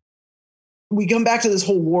just like, we come back to this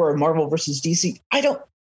whole war of Marvel versus DC.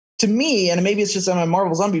 To me, and maybe it's just I'm a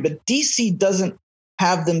Marvel zombie, but DC doesn't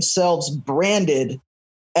have themselves branded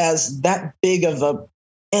as that big of a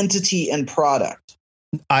entity and product.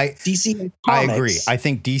 DC I agree. I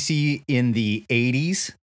think DC in the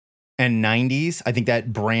 80s and 90s, I think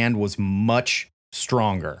that brand was much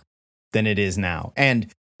stronger than it is now. And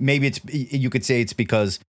maybe you could say it's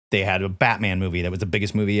because they had a Batman movie that was the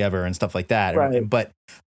biggest movie ever and stuff like that. Right. But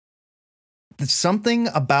something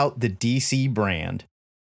about the DC brand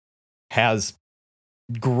has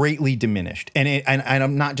greatly diminished. And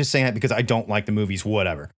I'm not just saying that because I don't like the movies,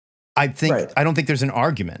 whatever. I don't think there's an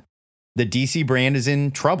argument. The DC brand is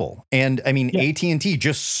in trouble. And I mean, AT&T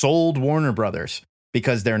just sold Warner Brothers.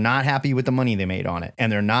 because they're not happy with the money they made on it, and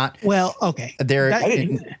they're not. Well, okay.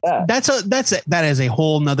 That is a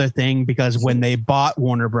whole nother thing, because when they bought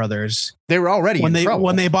Warner Brothers, they were already when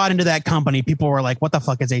trouble. they bought into that company, people were like, "What the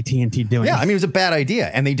fuck is AT&T doing?" Yeah, I mean, it was a bad idea,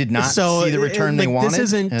 and they did not see the return they wanted. This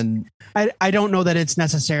isn't. And I don't know that it's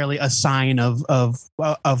necessarily a sign of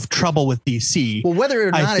trouble with DC. well, whether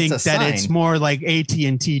or not I think it's a that sign, it's more like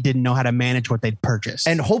AT&T didn't know how to manage what they'd purchased.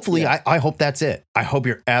 and hopefully, I hope that's it. I hope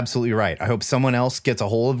you're absolutely right. I hope someone else gets a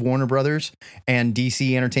hold of Warner Brothers and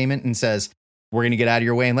DC Entertainment and says, "We're going to get out of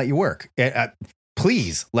your way and let you work."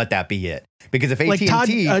 Please let that be it. Because if AT&T took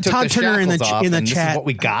Todd the Turner in the shackles off and chat, this is what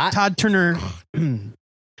we got. Todd Turner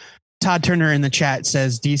in the chat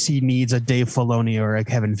says DC needs a Dave Filoni or a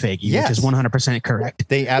Kevin Feige, which is 100% correct.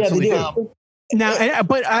 They absolutely do. Now,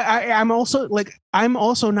 but I'm also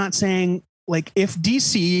not saying, like, if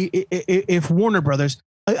DC, if Warner Brothers,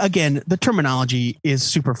 again, the terminology is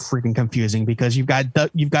super freaking confusing, because you've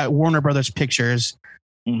got Warner Brothers Pictures.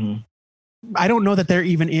 Mm-hmm. I don't know that there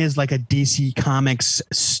even is like a DC Comics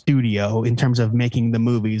studio in terms of making the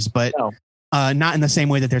movies, but not in the same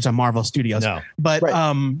way that there's a Marvel Studios. No. But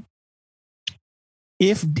Right.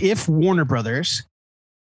 If Warner Brothers,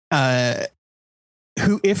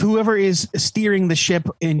 whoever is steering the ship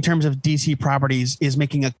in terms of DC properties is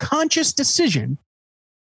making a conscious decision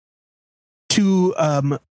to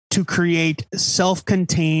create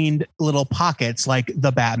self-contained little pockets like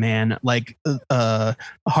the Batman, like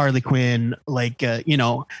Harley Quinn, like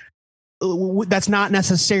that's not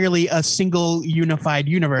necessarily a single unified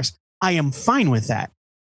universe. I am fine with that,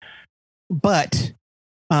 but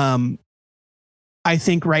I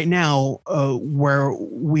think right now where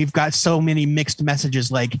we've got so many mixed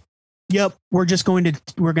messages, like, "Yep, we're going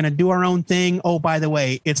to do our own thing. Oh, by the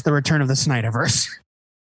way, it's the return of the Snyderverse."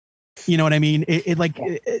 You know what I mean?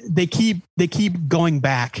 They keep going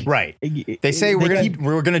back. Right. They say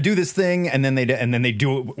we're gonna do this thing, and then they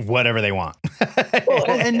do whatever they want.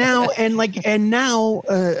 and now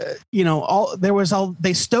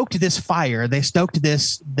they stoked this fire. They stoked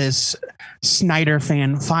this Snyder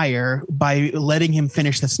fan fire by letting him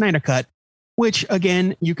finish the Snyder Cut, which,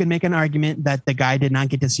 again, you can make an argument that the guy did not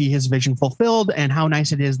get to see his vision fulfilled, and how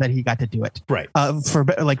nice it is that he got to do it. Right. For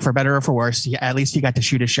better or for worse, at least he got to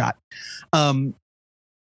shoot a shot.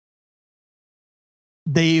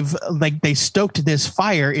 They stoked this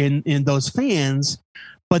fire in those fans,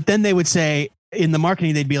 but then they would say in the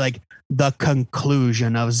marketing, they'd be like, "The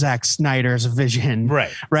conclusion of Zack Snyder's vision."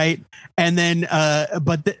 Right. And then,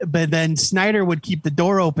 but then Snyder would keep the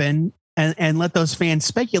door open and let those fans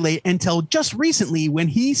speculate until just recently, when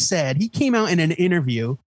he came out in an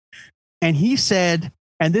interview and he said,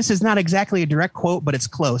 and this is not exactly a direct quote, but it's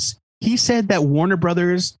close. He said that Warner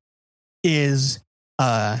Brothers is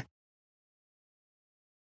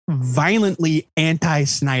violently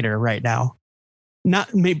anti-Snyder right now.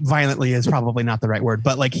 Not maybe violently is probably not the right word,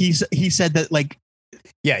 but like he said that, like,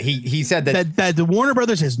 yeah, he said that the Warner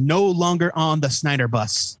Brothers is no longer on the Snyder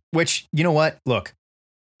bus. Which, you know what? Look,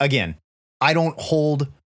 again, I don't hold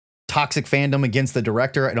toxic fandom against the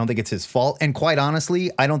director. I don't think it's his fault. And quite honestly,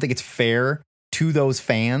 I don't think it's fair to those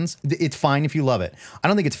fans. It's fine if you love it. I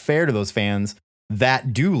don't think it's fair to those fans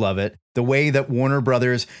that do love it, the way that Warner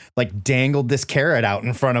Brothers like dangled this carrot out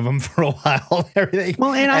in front of them for a while. Everything.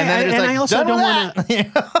 Well, I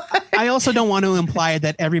also don't want to imply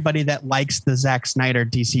that everybody that likes the Zack Snyder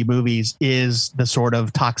DC movies is the sort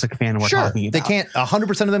of toxic fan we're talking about. They can't.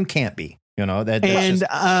 100% of them can't be. You know that. And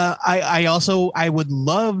I would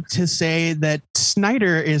love to say that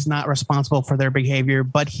Snyder is not responsible for their behavior,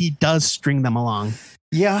 but he does string them along.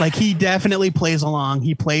 Yeah, like he definitely plays along.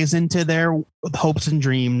 He plays into their hopes and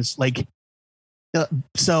dreams. Like,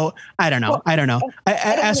 so I don't know.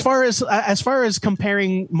 As far as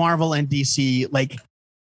comparing Marvel and DC, like,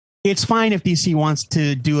 it's fine if DC wants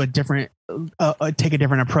to do take a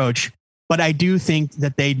different approach. But I do think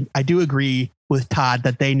that I do agree with Todd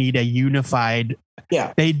that they need a unified.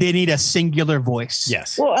 Yeah, they need a singular voice.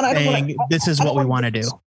 Yes. Well, and this is what we want to do.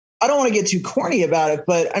 I don't want to get too corny about it,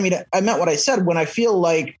 but I mean, I meant what I said when I feel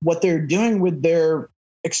like what they're doing with their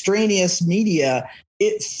extraneous media,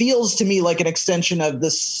 it feels to me like an extension of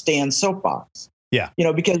the Stan soapbox. Yeah. You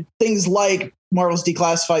know, because things like Marvel's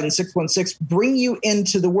Declassified and 616 bring you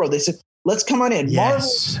into the world. They said, let's come on in.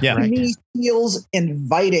 Yes. Marvel to me feels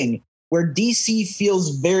inviting, where DC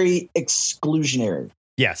feels very exclusionary.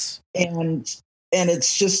 Yes. And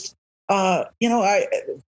it's just, I'm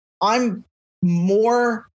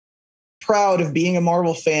more proud of being a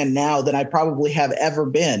Marvel fan now than I probably have ever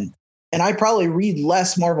been. And I probably read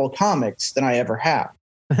less Marvel comics than I ever have.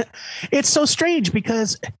 It's so strange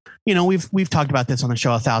because, you know, we've talked about this on the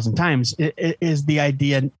show 1,000 times. It is the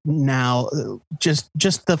idea now, just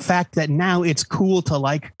the fact that now it's cool to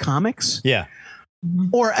like comics. Yeah.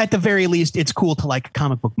 Or at the very least, it's cool to like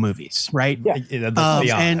comic book movies, right? Yeah, let's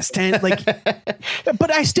be honest. And like,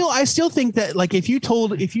 but I still think that like if you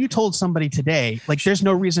told somebody today, like there's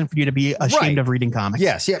no reason for you to be ashamed of reading comics.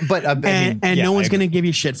 Yes, yeah, but no one's going to give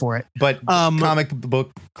you shit for it. But comic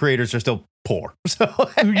book creators are still poor. So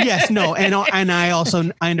yes, no, and I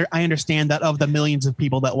also I understand that of the millions of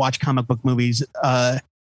people that watch comic book movies, the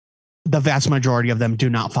vast majority of them do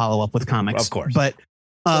not follow up with comics, of course.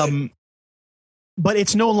 But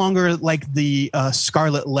it's no longer like the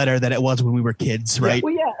Scarlet Letter that it was when we were kids, right? Yeah,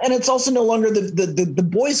 well, yeah, and it's also no longer the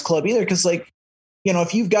boys' club either, because like, you know,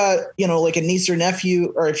 if you've got, you know, like a niece or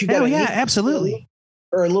nephew, or if you've got absolutely,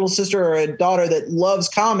 or a little sister or a daughter that loves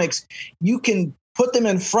comics, you can put them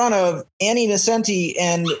in front of Annie Nocenti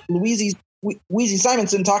and Louise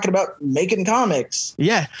Simonson talking about making comics.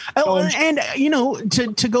 Yeah, and you know,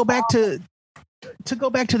 to go back to the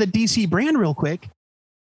DC brand real quick.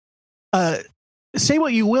 Say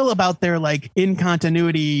what you will about their like in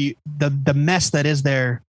continuity, the mess that is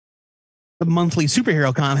their monthly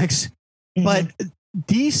superhero comics, but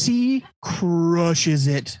DC crushes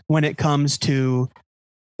it when it comes to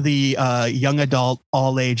the young adult,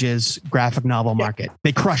 all ages graphic novel market.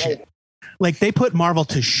 They crush it. Like they put Marvel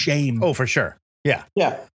to shame. Oh, for sure. Yeah.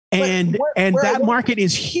 Yeah. And that market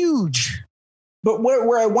is huge. But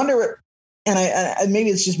where I wonder, and I maybe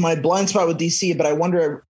it's just my blind spot with DC, but I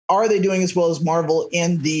wonder, are they doing as well as Marvel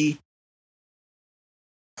in the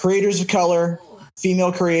creators of color,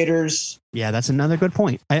 female creators? Yeah, that's another good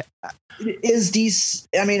point. Is DC?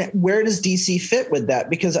 I mean, where does DC fit with that?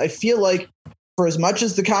 Because I feel like, for as much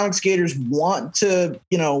as the comic skaters want to,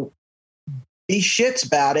 you know, be shits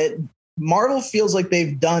about it, Marvel feels like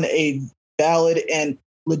they've done a valid and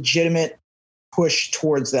legitimate push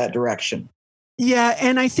towards that direction. Yeah,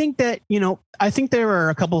 and I think that, you know, I think there are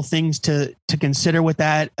a couple of things to consider with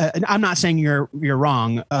that. I'm not saying you're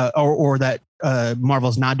wrong, or that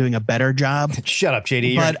Marvel's not doing a better job. Shut up,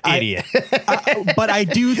 JD. You're an idiot. But I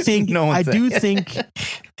do think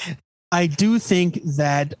I do think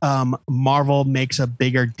that Marvel makes a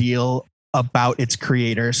bigger deal about its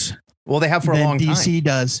creators. Well, they have for a long time. DC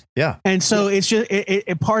does. Yeah. And so it's just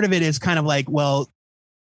part of it is kind of like, well,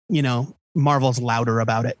 you know, Marvel's louder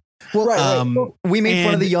about it. Well, we made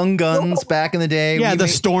fun of the Young Guns back in the day. Yeah, the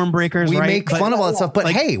Stormbreakers. We make fun of all that stuff.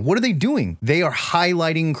 But hey, what are they doing? They are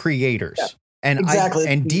highlighting creators. Yeah, and exactly.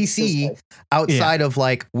 And DC, outside of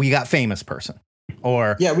like, we got famous person.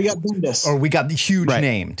 Or we got Bendis. Or we got the huge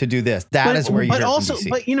name to do this. That is where you hear also, from DC.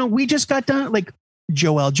 But, you know, we just got done, like,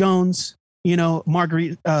 Joelle Jones, you know,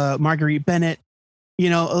 Marguerite Bennett.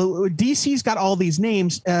 You know, DC's got all these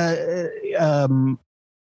names.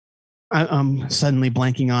 I'm suddenly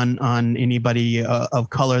blanking on anybody of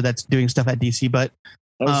color that's doing stuff at DC, but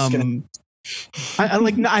unfortunately,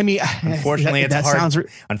 it's hard.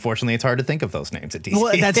 Unfortunately, it's hard to think of those names at DC.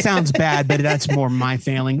 Well, that sounds bad, but that's more my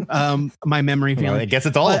failing, my memory failing. Well, I guess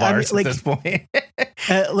it's all of ours at this point. But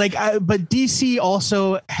DC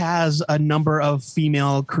also has a number of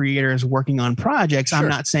female creators working on projects. Sure. I'm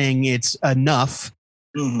not saying it's enough,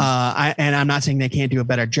 and I'm not saying they can't do a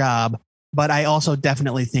better job. But I also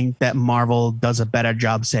definitely think that Marvel does a better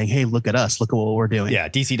job saying, hey, look at us. Look at what we're doing. Yeah,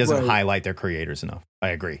 DC doesn't highlight their creators enough.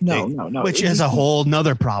 I agree. No. Which is a whole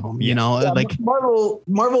nother problem, you know? Yeah, like Marvel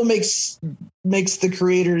makes the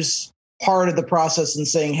creators part of the process and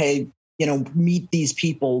saying, hey, you know, meet these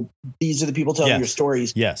people. These are the people telling your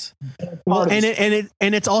stories. Yes. Well, and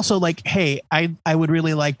it's also like, hey, I would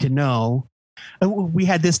really like to know. We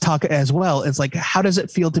had this talk as well. It's like, how does it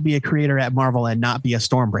feel to be a creator at Marvel and not be a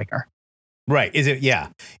Stormbreaker? Right. Is it? Yeah.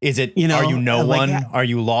 Is it? You know, are you no one? Are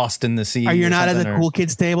you lost in the sea? Are you not at the cool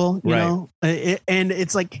kids table? You know, and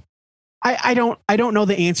it's like, I don't know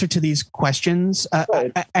the answer to these questions.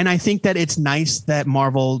 And I think that it's nice that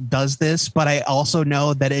Marvel does this, but I also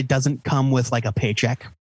know that it doesn't come with like a paycheck.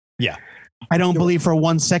 Yeah. I don't believe for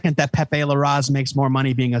 1 second that Pepe Larraz makes more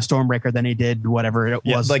money being a Stormbreaker than he did whatever it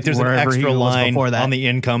was. Like there's an extra line on the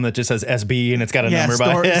income that just says SB and it's got a number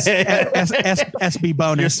by it. SB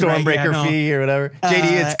bonus. Your Stormbreaker fee or whatever.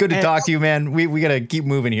 JD, it's good to talk to you, man. We got to keep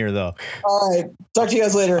moving here though. All right. Talk to you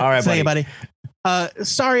guys later. All right, buddy. See you, buddy.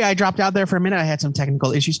 Sorry, I dropped out there for a minute. I had some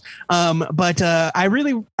technical issues. But I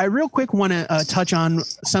real quick want to touch on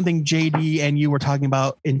something JD and you were talking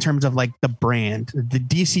about in terms of like the brand, the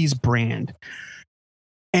DC's brand.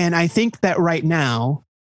 And I think that right now,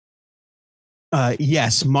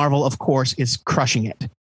 yes, Marvel, of course, is crushing it.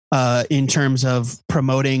 in terms of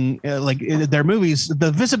promoting their movies.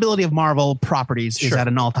 The visibility of Marvel properties is at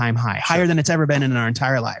an all-time high, higher than it's ever been in our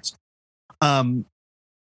entire lives.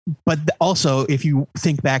 But also, if you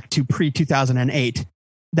think back to pre-2008,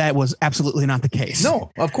 that was absolutely not the case.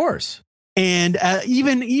 No, of course. And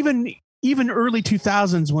even early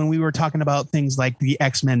 2000s, when we were talking about things like the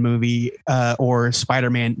X-Men movie or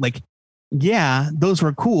Spider-Man, those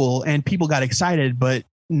were cool and people got excited, but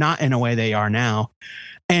not in a way they are now.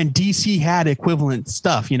 And DC had equivalent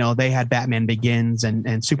stuff. They had Batman Begins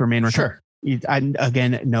and Superman Return. Sure.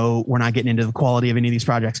 No, we're not getting into the quality of any of these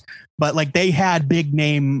projects, but they had big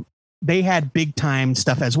time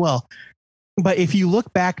stuff as well. But if you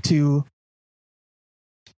look back to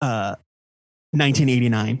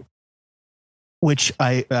 1989, which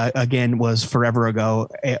again was forever ago,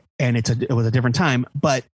 and it was a different time,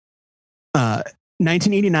 but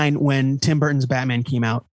 1989, when Tim Burton's Batman came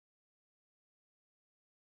out,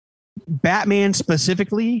 Batman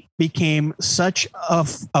specifically became such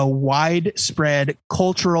a widespread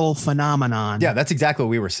cultural phenomenon. Yeah, that's exactly what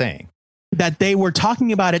we were saying. That they were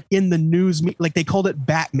talking about it in the news, they called it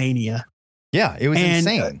Batmania. Yeah, it was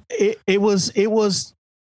insane. It was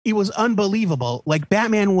unbelievable.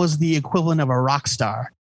 Batman was the equivalent of a rock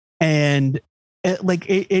star, and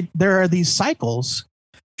there are these cycles.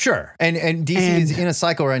 Sure, and DC is in a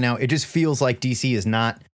cycle right now. It just feels like DC is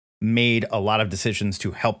not made a lot of decisions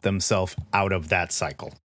to help themselves out of that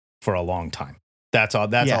cycle for a long time. That's all.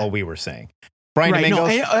 That's all we were saying. Brian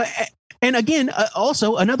Domingos. And again,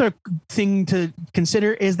 also another thing to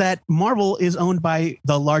consider is that Marvel is owned by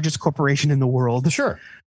the largest corporation in the world. Sure.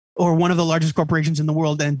 Or one of the largest corporations in the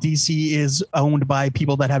world, and DC is owned by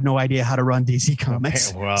people that have no idea how to run DC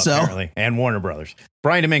Comics. Well, apparently, and Warner Brothers.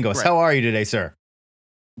 Brian Domingos, how are you today, sir?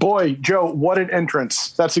 Boy, Joe, what an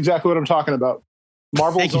entrance! That's exactly what I'm talking about.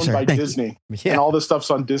 Marvel's owned by Disney, and all this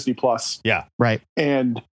stuff's on Disney Plus. Yeah, right.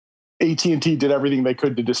 And AT&T did everything they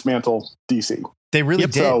could to dismantle DC. They really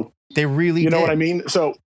did. So, they really did. You know what I mean?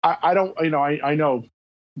 So I don't, I know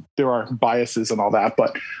there are biases and all that,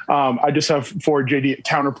 but I just have for JD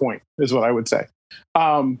counterpoint is what I would say.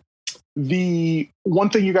 The one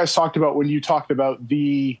thing you guys talked about when you talked about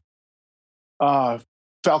the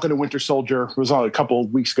Falcon and Winter Soldier was on a couple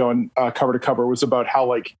of weeks ago and cover to cover was about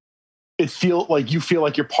how you feel like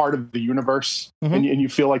you're part of the universe and you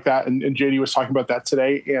feel like that. And JD was talking about that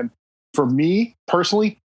today. And for me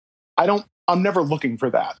personally, I'm never looking for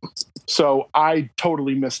that. So I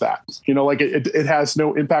totally miss that. It has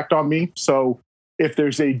no impact on me. So if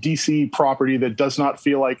there's a DC property that does not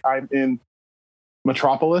feel like I'm in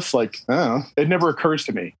Metropolis, it never occurs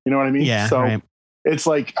to me. You know what I mean? Yeah. So right. it's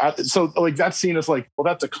that's seen as well,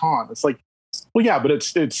 that's a con. It's well, yeah, but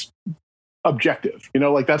it's objective.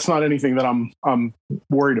 That's not anything that I'm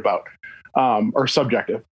worried about or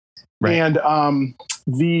subjective. Right. And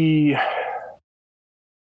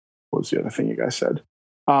what was the other thing you guys said?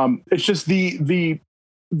 It's just the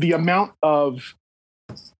amount of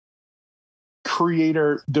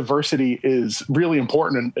creator diversity is really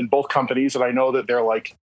important in both companies. And I know that they're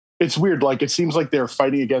it's weird. It seems like they're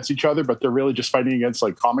fighting against each other, but they're really just fighting against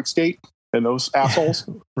Comicsgate and those assholes.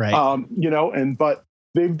 Right. But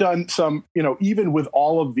they've done some, even with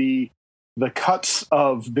all of the cuts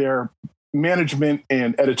of their management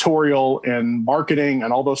and editorial and marketing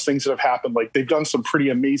and all those things that have happened, they've done some pretty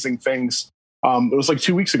amazing things. It was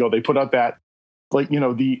 2 weeks ago they put out that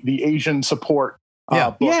the Asian support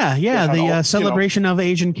book. The celebration of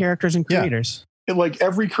Asian characters and creators.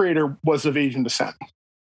 Every creator was of Asian descent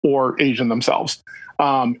or Asian themselves.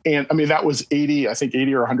 And I mean that was 80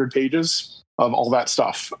 or 100 pages of all that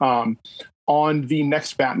stuff. On the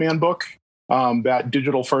next Batman book, that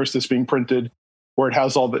digital first is being printed, where it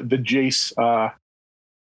has all the Jace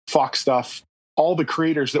Fox stuff. All the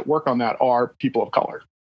creators that work on that are people of color.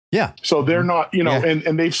 Yeah. So they're not,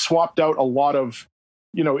 and they've swapped out a lot of,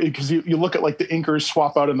 because you look at the inkers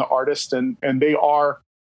swap out in the artist and they are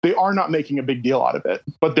not making a big deal out of it,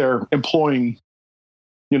 but they're employing,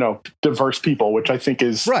 diverse people, which I think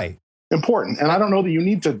is right. important. And I don't know that you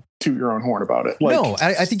need to toot your own horn about it. No,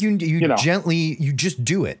 I think you gently, you just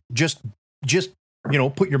do it. Just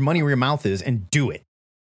put your money where your mouth is and do it.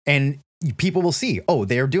 And people will see,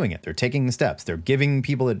 they're doing it. They're taking the steps. They're giving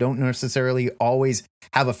people that don't necessarily always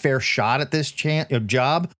have a fair shot at this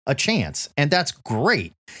job a chance. And that's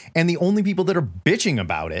great. And the only people that are bitching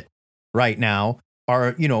about it right now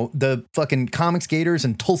are, the fucking comics gators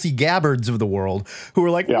and Tulsi Gabbards of the world who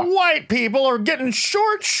are white people are getting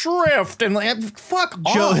short shrift and fuck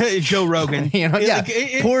Joe Rogan.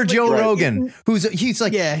 Poor Joe Rogan, he's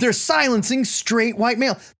they're silencing straight white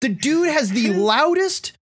male. The dude has the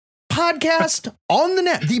loudest podcast on the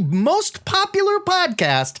net, the most popular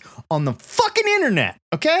podcast on the fucking internet.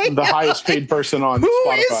 Okay, The highest paid person on who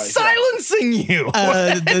Spotify. is silencing you?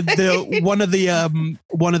 One of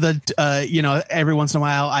the you know, every once in a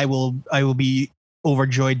while I will be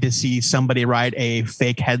overjoyed to see somebody write a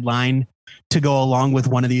fake headline to go along with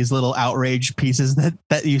one of these little outrage pieces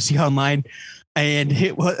that you see online. And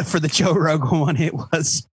it was for the Joe Rogan one. It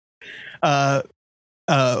was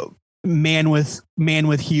man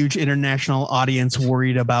with huge international audience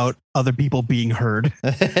worried about other people being heard.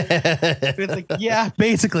 It's like, yeah,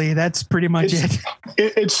 basically that's pretty much it.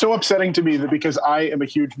 It's so upsetting to me that because I am a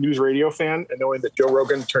huge news radio fan, and knowing that Joe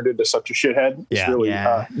Rogan turned into such a shithead, it's really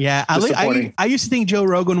disappointing. I used to think Joe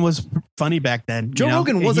Rogan was funny back then. Joe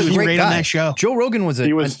Rogan was a great guy. On that show. Joe Rogan was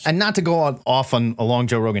and not to go off on a long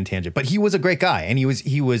Joe Rogan tangent, but he was a great guy, and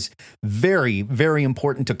he was very, very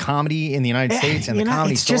important to comedy in the United States and the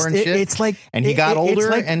Comedy Store and shit. It's like, and he got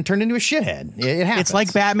older and turned into a shithead. It happens. It's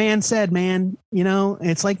like Batman said, man. You know,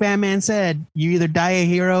 it's like Batman said: you either die a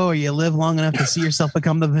hero or you live long enough to see yourself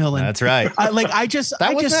become the villain. That's right.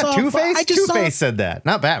 Two-Face. Two-Face said that,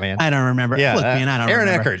 not Batman. I don't remember. Yeah, look, man, I don't Aaron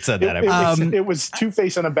remember. Eckhart said that. It was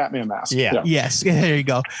Two-Face and a Batman mask. Yeah. Yes. There you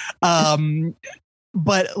go.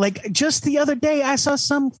 But like just the other day, I saw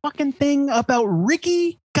some fucking thing about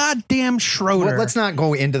Ricky goddamn Schroeder. Well, let's not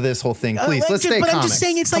go into this whole thing, please. Let's stay comics. I'm just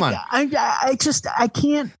saying, it's Come like on. I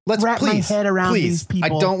can't wrap my head around these people.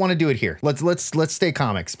 I don't want to do it here. Let's stay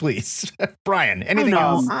comics, please. Brian, anything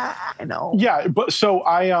else? else? I know. Yeah, but so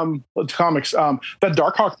comics. That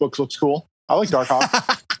Darkhawk book looks cool. I like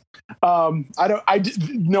Darkhawk.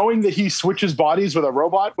 Knowing that he switches bodies with a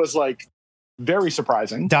robot was like very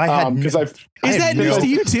surprising. Is that news to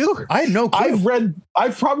you too? I had no clue.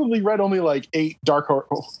 I've probably read only like 8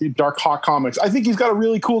 Darkhawk comics. I think he's got a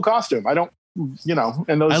really cool costume. I don't, you know,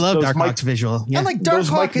 and those. I love Darkhawk's visual. Yeah. I like Darkhawk.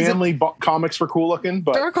 Those Mike Manley comics were cool looking,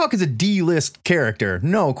 but Darkhawk is a D-list character,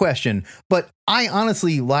 no question. But I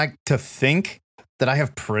honestly like to think that I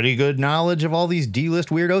have pretty good knowledge of all these D-list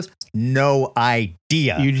weirdos. No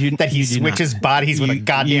idea that he switches bodies with a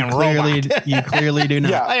goddamn robot. You clearly do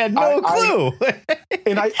not. Yeah, I had no clue.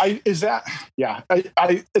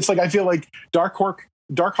 It's like I feel like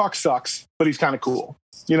Darkhawk sucks, but he's kind of cool.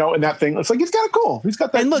 You know, and that thing, it's like he's kind of cool. He's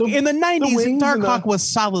got that. And look, in the 90s, Darkhawk the was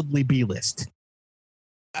solidly B-list.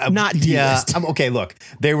 Not D-list. Yeah, okay, look,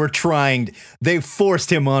 they forced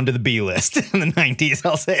him onto the B-list in the 90s,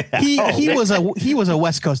 I'll say that. He was a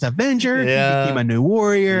West Coast Avenger. Yeah. He became a New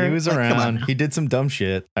Warrior. He was around. He did some dumb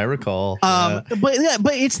shit, I recall. But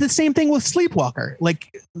it's the same thing with Sleepwalker.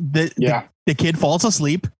 Like the kid falls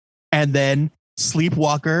asleep and then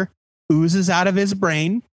Sleepwalker oozes out of his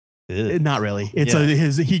brain. Not really.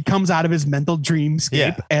 He comes out of his mental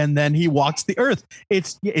dreamscape and then he walks the earth.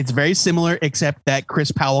 It's very similar, except that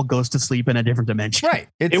Chris Powell goes to sleep in a different dimension. Right.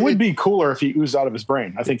 It would be cooler if he oozed out of his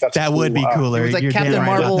brain. I think that would be cooler. It was like Captain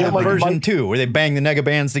Marvel version 2, where they bang the Nega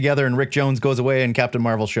bands together and Rick Jones goes away and Captain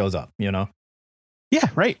Marvel shows up, you know? Yeah,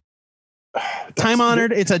 right.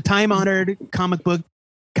 Time-honored. It's a time-honored comic book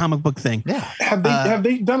thing. Yeah. Have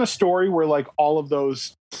they done a story where like all of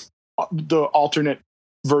those the alternate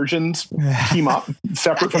versions team up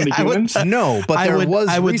separate from the humans? No, but there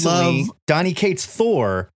was recently Donny Cates'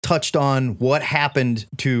 Thor touched on what happened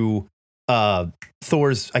to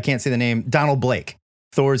Thor's, I can't say the name, Donald Blake,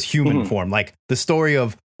 Thor's human form, like the story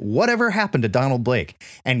of whatever happened to Donald Blake.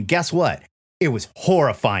 And guess what? It was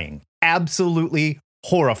horrifying. Absolutely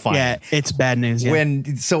horrifying. Yeah, it's bad news. Yeah.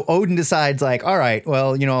 So Odin decides like, all right,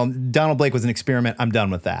 well, you know, Donald Blake was an experiment. I'm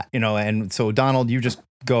done with that, you know? And so Donald, you just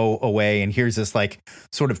go away and here's this like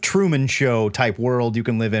sort of Truman Show type world you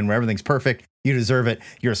can live in where everything's perfect. You deserve it.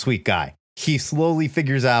 You're a sweet guy. He slowly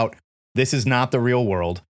figures out this is not the real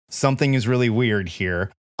world. Something is really weird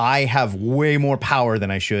here. I have way more power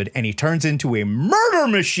than I should. And he turns into a murder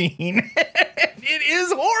machine. It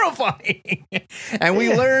is horrifying. And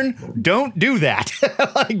we learn, don't do that.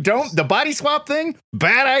 The body swap thing,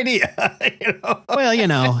 bad idea. You know? Well, you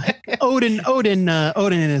know, Odin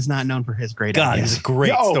is not known for his great ideas. It's a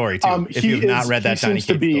great story too. If you've not read that Donny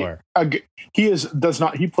Cates story.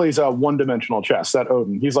 He plays a one-dimensional chess, that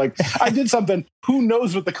Odin. He's like, I did something. Who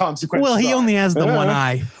knows what the consequences are? Well, he only has the one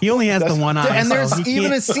eye. He only has the one eye. And there's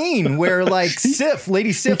even a scene where like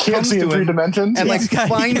Lady Sif comes to him 3 dimensions and like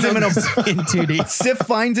finds him in 2D. Sif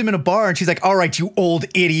finds him in a bar and she's like, all right, you old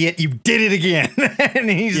idiot, you did it again. And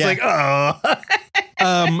he's just like, oh.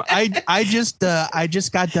 I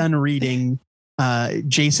just got done reading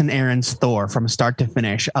Jason Aaron's Thor from start to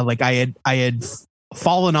finish. I had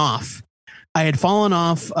fallen off I had fallen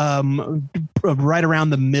off right around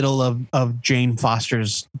the middle of Jane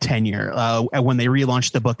Foster's tenure when they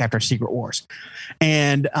relaunched the book after Secret Wars,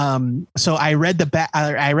 and so I read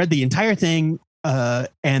the entire thing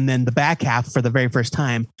and then the back half for the very first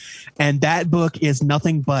time, and that book is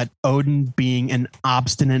nothing but Odin being an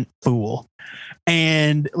obstinate fool.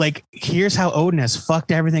 And like, here's how Odin has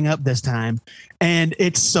fucked everything up this time, and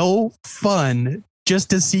it's so fun just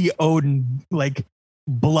to see Odin like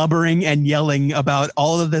blubbering and yelling about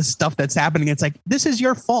all of this stuff that's happening. It's like, this is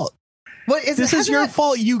your fault. This is your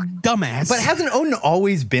fault, you dumbass. But hasn't Odin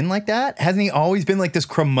always been like that? Hasn't he always been like this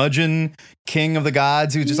curmudgeon king of the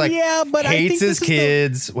gods who just like hates his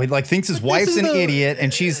kids, thinks his wife's an idiot,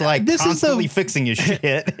 and she's like constantly fixing his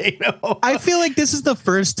shit? You know? I feel like this is the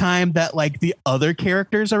first time that like the other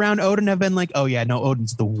characters around Odin have been like, oh yeah, no,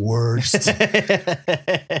 Odin's the worst.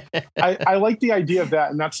 I like the idea of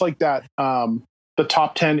that, and that's like that. The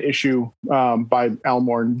top 10 issue by Alan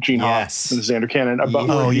Moore and Gene Haas and Xander Cannon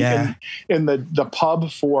about in the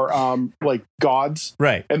pub for like gods,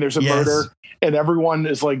 right? And there's a murder, and everyone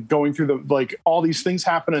is like going through the like all these things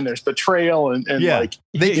happen, and there's betrayal and like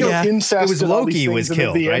they killed incest. It was Loki was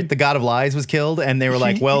killed, right? The god of lies was killed, and they were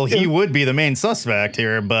like, well, he would be the main suspect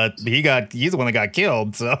here, but he's the one that got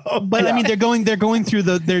killed. So, but I mean, they're going through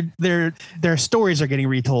their stories are getting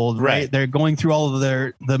retold, right? They're going through all of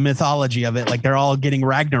the mythology of it, like they're all getting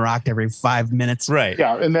Ragnarok every 5 minutes, right?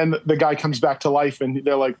 Yeah, and then the guy comes back to life, and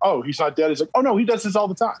they're like, oh, he's not dead. He's like, oh no, he does this all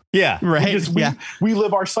the time. Yeah, right. We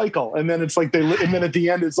live our cycle, and then it's like and then at the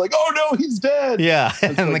end it's like, oh no, he's dead. Yeah,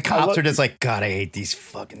 and like, the cops are just like, God, I hate these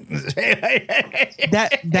fucking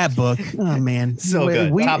that book. Oh man, so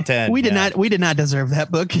good. Top 10. We did not deserve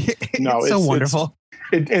that book. No, it's so wonderful.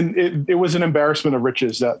 It was an embarrassment of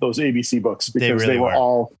riches, that those ABC books, because they were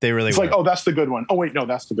all. They really. It's were. like, oh, that's the good one. Oh wait, no,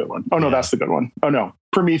 that's the good one. Oh no, that's the good one. Oh no,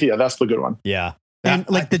 Promethea, that's the good one. Yeah, and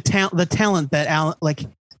like the talent that Alan, like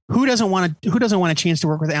who doesn't want a chance to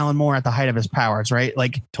work with Alan Moore at the height of his powers, right?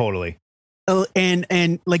 Like totally.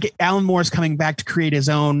 And like Alan Moore's coming back to create his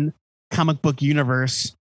own comic book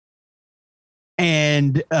universe,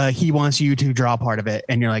 and he wants you to draw part of it,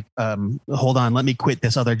 and you're like, hold on, let me quit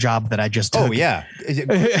this other job that I just took. Oh yeah,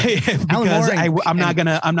 because I'm not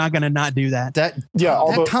gonna not do that. That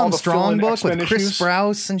Tom Strong book with Chris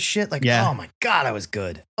Sprouse and shit. Like, oh my god, that was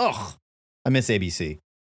good. Oh, I miss ABC.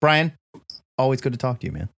 Brian, always good to talk to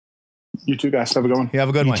you, man. You too, guys. Have a good one. You have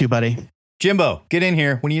a good one. You too, buddy. Jimbo, get in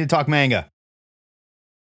here. We need to talk manga.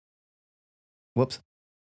 Whoops.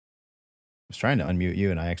 I was trying to unmute you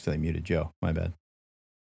and I accidentally muted Joe. My bad.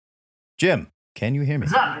 Jim, can you hear me?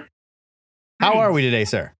 What's up? How are we today,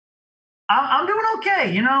 sir? I'm doing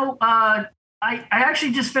okay. You know, I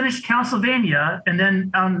actually just finished Castlevania, and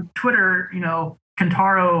then on Twitter, you know,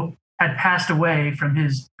 Kentaro had passed away from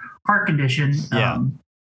his heart condition. Yeah.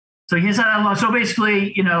 So he's so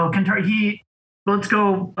basically, you know, Kentaro, let's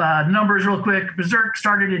go numbers real quick. Berserk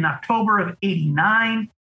started in October of '89.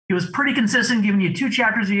 He was pretty consistent, giving you 2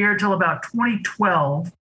 chapters a year till about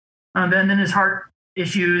 2012. And then his heart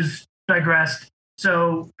issues digressed.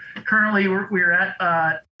 So currently we're at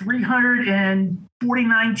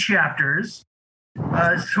 349 chapters.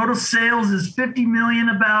 Total sales is 50 million.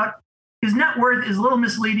 About his net worth is a little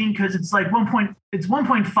misleading because it's like 1.5 is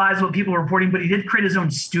what people are reporting, but he did create his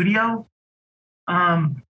own studio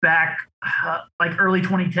back like early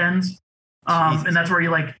 2010s. And that's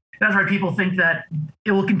where people think that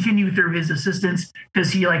it will continue through his assistants,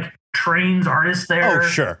 because he like trains artists there. Oh,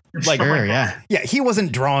 sure. Like, yeah. He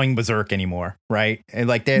wasn't drawing Berserk anymore, right? And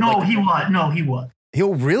like they. He was.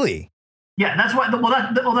 He'll really. Yeah, that's why.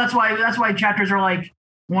 That's why chapters are like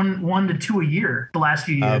one to 2 a year the last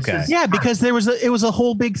few years. Okay. Yeah, because it was a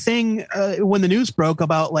whole big thing when the news broke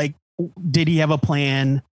about like, did he have a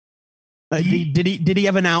plan? Did he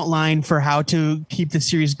have an outline for how to keep the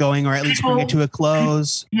series going, or at least bring it to a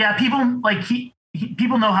close? Yeah, people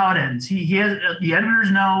know how it ends. He has, the editors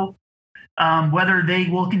know whether they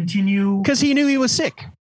will continue, because he knew he was sick.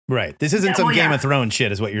 Right. This isn't some Game of Thrones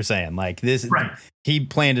shit, is what you're saying. Like this. Right. He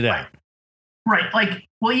planned it out. Right. Like,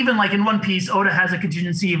 well, even like in One Piece, Oda has a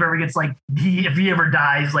contingency if ever gets like if he ever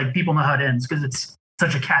dies, like people know how it ends because it's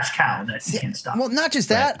such a cash cow that you can't stop. Well, not just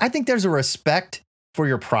that. I think there's a respect for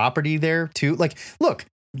your property there too. Like, look,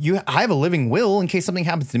 I have a living will in case something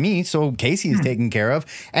happens to me, so Casey is taken care of.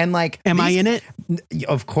 And like, am I in it?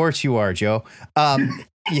 Of course you are, Joe.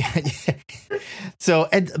 Yeah. So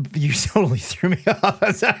you totally threw me off.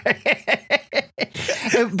 I'm sorry.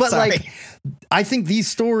 But like, I think these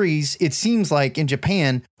stories, it seems like in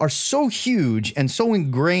Japan, are so huge and so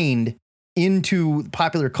ingrained into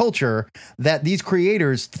popular culture that these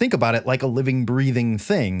creators think about it like a living, breathing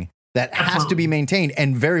thing. that has to be maintained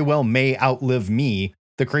and very well may outlive me,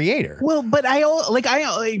 the creator. Well, but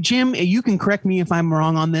Jim, you can correct me if I'm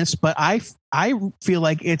wrong on this, but I feel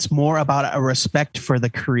like it's more about a respect for the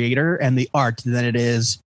creator and the art than it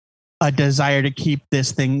is a desire to keep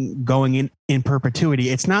this thing going in perpetuity.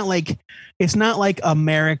 It's not like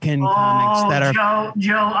American comics that are.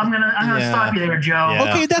 Joe, I'm gonna stop you there, Joe.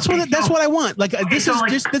 Yeah. Okay, that's what I want. Like this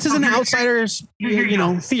is an outsider's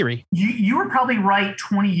theory. You were probably right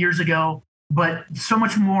 20 years ago, but so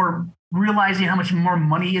much more realizing how much more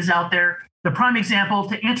money is out there. The prime example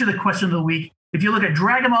to answer the question of the week: if you look at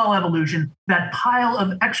Dragon Ball Evolution, that pile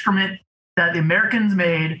of excrement that the Americans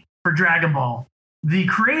made for Dragon Ball. The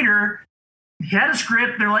creator, he had a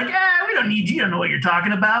script. They're like, we don't need you. You don't know what you're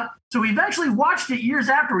talking about. So we eventually watched it years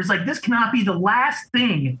afterwards. Like, this cannot be the last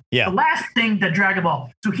thing. Yeah. The last thing that Dragon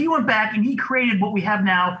Ball. So he went back and he created what we have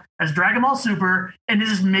now as Dragon Ball Super. And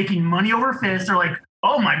this is making money over fists. They're like,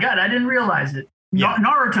 oh my God, I didn't realize it. Yeah.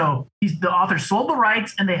 Naruto, the author sold the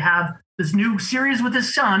rights and they have this new series with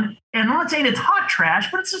his son. And I'm not saying it's hot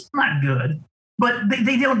trash, but it's just not good. But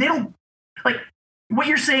they don't like what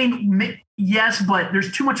you're saying. Yes, but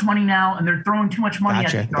there's too much money now, and they're throwing too much money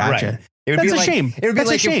at it. Gotcha. Right. It would That's be a like, shame. It would be That's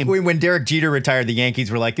a like shame. when Derek Jeter retired, the Yankees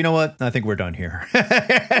were like, you know what? I think we're done here.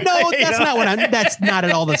 No, that's not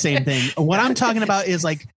at all the same thing. What I'm talking about is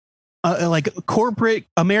like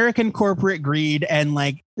American corporate greed, and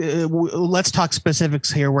let's talk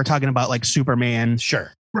specifics here. We're talking about like Superman.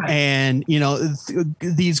 Sure. Right. And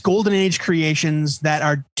these golden age creations that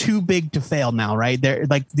are too big to fail now, right? They're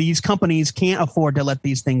like, these companies can't afford to let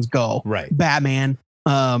these things go. Right. Batman.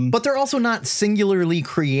 But they're also not singularly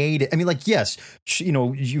created. I mean, like, yes,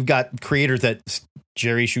 you've got creators that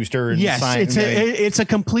Jerry Schuster and yes, it's a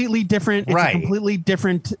completely different, right. A completely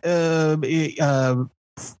different form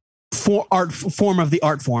of the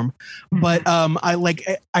art form. But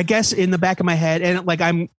I guess in the back of my head, and like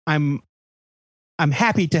I'm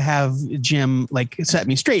happy to have Jim like set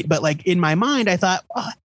me straight, but like in my mind, I thought,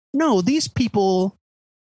 no, these people,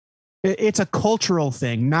 it's a cultural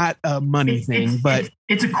thing, not a money thing. But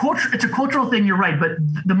it's a cultural thing. You're right, but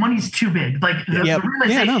the money's too big. Like the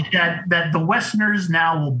realization that the Westerners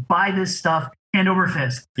now will buy this stuff hand over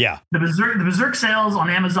fist. Yeah, the Berserk sales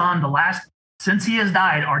on Amazon since he has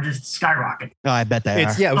died are just skyrocketing. Oh, I bet they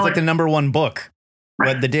are. Yeah, it was like the number one book.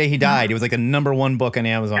 Right. But the day he died, it was like the number one book on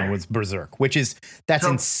Amazon was Berserk, that's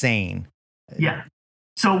insane. Yeah.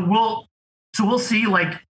 So we'll see.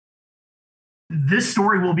 Like, this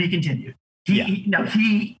story will be continued.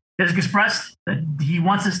 He has expressed that he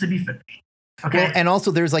wants this to be finished. Okay. Well, and also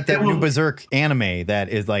there's like that new Berserk anime that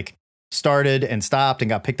is like started and stopped and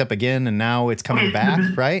got picked up again, and now it's coming back,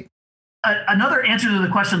 right? Another answer to the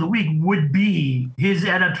question of the week would be his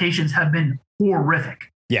adaptations have been horrific.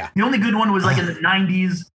 Yeah. The only good one was like in the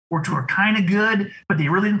 90s, which were kind of good, but they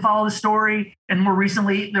really didn't follow the story. And more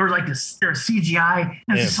recently, there was CGI, and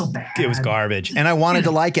it was just so bad. It was garbage. And I wanted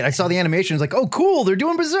to like it. I saw the animation. It was like, oh, cool, they're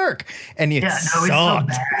doing Berserk. And it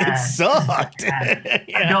sucked. It sucked.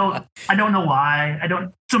 Yeah. I don't know why.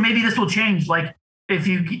 So maybe this will change. Like, if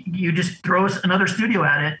you just throw us another studio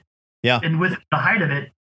at it. Yeah. And with the height of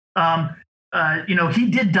it, he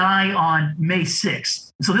did die on May 6th.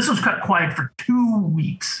 So this was cut quiet for 2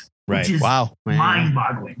 weeks, which is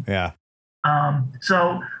mind-boggling. Yeah.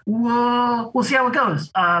 So we'll see how it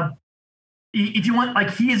goes. If you want,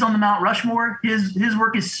 like, he is on the Mount Rushmore. His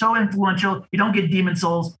work is so influential. You don't get Demon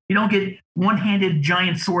Souls. You don't get one-handed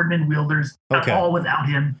giant swordman wielders at all without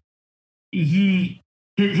him.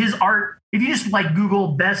 His art. If you just like Google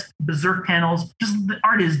best Berserk panels, just the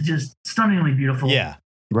art is just stunningly beautiful. Yeah.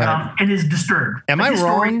 Right. And is disturbed. Am I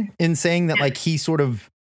wrong in saying that like he sort of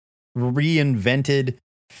reinvented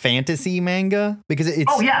fantasy manga? Because it's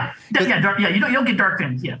dark, you don't get dark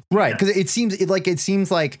fantasy, right? Because it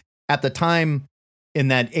seems like at the time in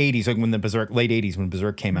that 80s, like when the late 80s when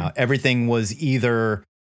Berserk came out, everything was either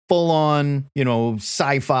full on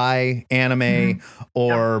sci-fi anime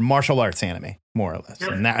or martial arts anime, more or less,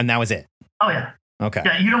 and that was it. Oh yeah. Okay.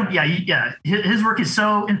 Yeah, you don't. Yeah. His work is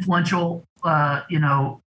so influential.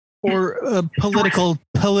 Or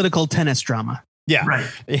political tennis drama. Yeah. Right.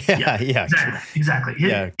 Yeah. Exactly.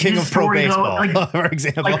 King of Pro Baseball, for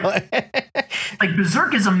example. Like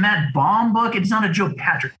Berserk is a Matt Baum book. It's not a Joe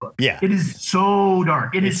Patrick book. Yeah. It is so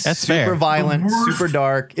dark. That's super violent, super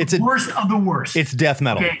dark. It's the worst of the worst. It's death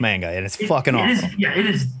metal manga, and it's fucking awesome. It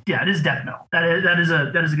is death metal. That is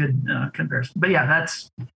a good comparison. But yeah,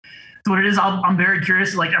 that's what it is. I'm very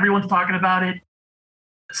curious. Like, everyone's talking about it.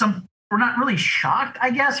 We're not really shocked, I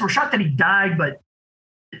guess. We're shocked that he died, but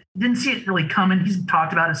didn't see it really coming. He's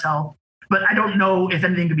talked about his health, but I don't know if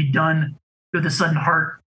anything could be done with a sudden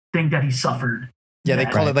heart think that he suffered. Yeah, they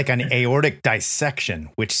that. call it like an aortic dissection,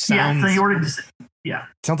 which Yeah, sounds the aortic yeah.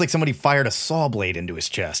 sounds like somebody fired a saw blade into his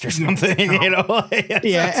chest or Yes. something. You know?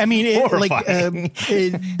 Yeah, I mean, horrifying.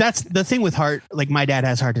 that's the thing with heart. Like my dad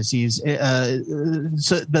has heart disease.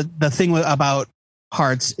 So the thing about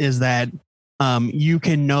hearts is that you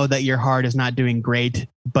can know that your heart is not doing great,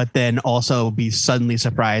 but then also be suddenly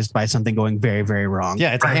surprised by something going very, very wrong.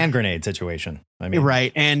 Yeah, it's a hand grenade situation. I mean,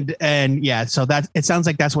 right. And yeah, so that it sounds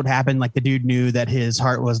like that's what happened. Like the dude knew that his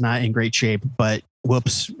heart was not in great shape, but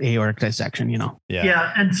whoops, aortic dissection, you know?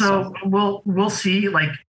 Yeah. And so we'll see,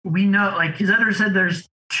 like, we know, like his editor said, there's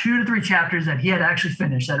 2 to 3 chapters that he had actually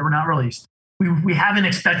finished that were not released. We haven't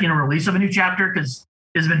expecting a release of a new chapter because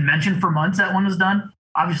it's been mentioned for months that one was done.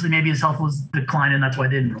 Obviously, maybe his health was declining, that's why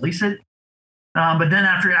they didn't release it. But then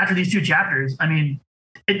after these 2 chapters, I mean,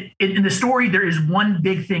 in the story, there is one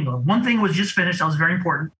big thing. One thing was just finished. That was very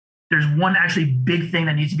important. There's one actually big thing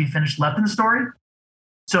that needs to be finished left in the story.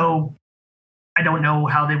 So I don't know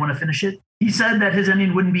how they want to finish it. He said that his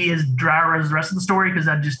ending wouldn't be as dry as the rest of the story because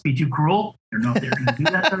that'd just be too cruel. I don't know if they're going to do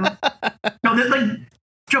that, though. No, like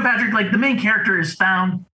Joe Patrick, like the main character is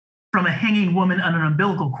found from a hanging woman on an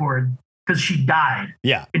umbilical cord because she died.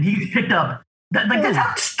 Yeah. And he picked up. That's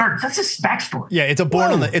how it starts. That's his backstory. Yeah, it's a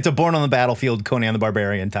born on the battlefield Conan the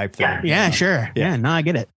Barbarian type thing. Yeah, sure. Yeah, no, I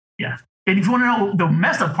get it. Yeah. And if you want to know the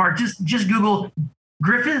messed up part, just Google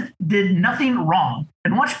Griffith did nothing wrong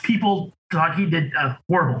and watch people talk. He did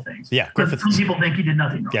horrible things. Yeah, some people think he did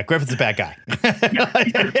nothing wrong. Yeah, Griffith's a bad guy.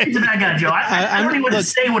 He's a bad guy, Joe. I don't even want to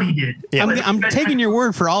say what he did. Yeah. I'm taking your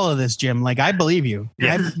word for all of this, Jim. Like I believe you.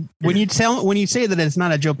 Yeah. When you say that it's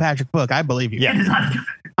not a Joe Patrick book, I believe you. Yeah. It is not a Joe Patrick.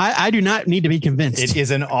 I do not need to be convinced. It is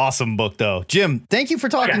an awesome book, though. Jim, thank you for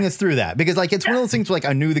talking us through that because, like, it's one of those things where, like,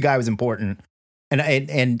 I knew the guy was important,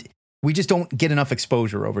 and we just don't get enough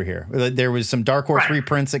exposure over here. There was some Dark Horse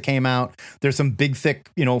reprints that came out. There's some big, thick,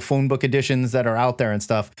 phone book editions that are out there and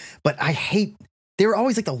stuff. But they're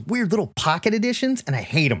always like the weird little pocket editions, and I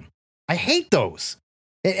hate them. I hate those.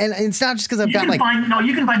 And it's not just because I've got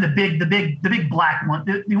you can find the big black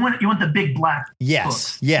one. You want the big black books.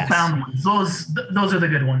 Yes. The bound ones. Those are the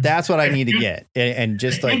good ones. That's what I need to get. And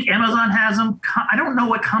just I think Amazon has them. I don't know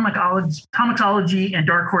what Comixology and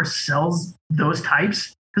Dark Horse sells those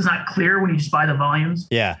types. It's not clear when you just buy the volumes.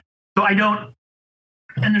 Yeah. So I don't.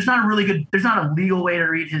 And there's not a legal way to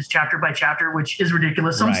read his chapter by chapter, which is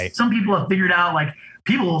ridiculous. Some people have figured out like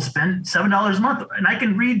people will spend $7 a month, and I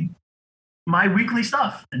can read my weekly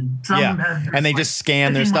stuff, and and they just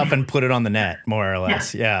scan their stuff and put it on the net, more or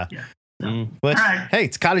less. Yeah. But hey,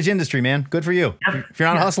 it's cottage industry, man. Good for you. Yep. If you're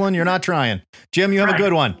not hustling, you're not trying. Jim, you have a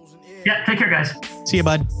good one. Yeah, take care, guys. See you,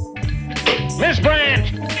 bud. Miss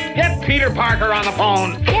Branch, get Peter Parker on the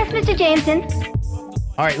phone. Yes, Mr. Jameson.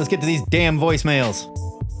 All right, let's get to these damn voicemails.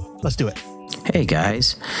 Let's do it. Hey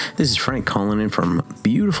guys, this is Frank calling in from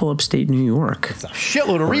beautiful upstate New York. It's a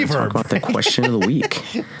shitload of reverb. Talk about the question of the week.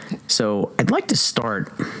 So I'd like to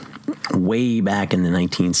start way back in the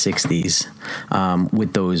 1960s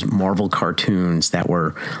with those Marvel cartoons that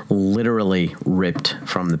were literally ripped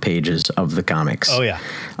from the pages of the comics. Oh yeah.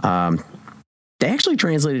 They actually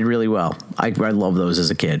translated really well. I love those as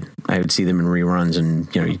a kid. I would see them in reruns, and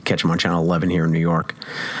you catch them on Channel 11 here in New York.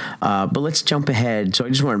 But let's jump ahead. So I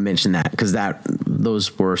just want to mention that because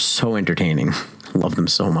those were so entertaining. Love them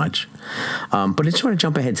so much. But I just want to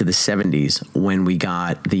jump ahead to the 70s when we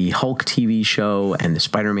got the Hulk TV show and the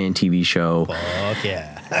Spider-Man TV show. Fuck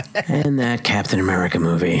yeah. And that Captain America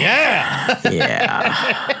movie. Yeah.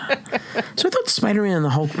 Yeah. So I thought Spider-Man and the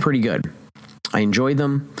Hulk were pretty good. I enjoyed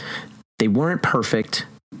them. They weren't perfect.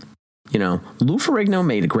 Lou Ferrigno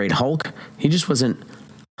made a great Hulk. He just wasn't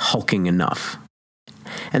hulking enough.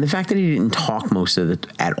 And the fact that he didn't talk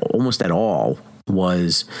almost at all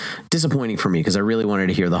was disappointing for me because I really wanted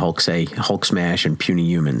to hear the Hulk say Hulk smash and puny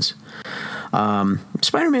humans.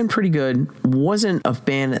 Spider-Man pretty good. Wasn't a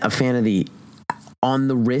fan of the on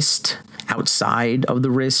the wrist, outside of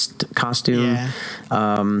the wrist costume.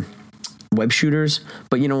 Web shooters.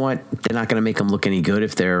 But you know what? They're not going to make them look any good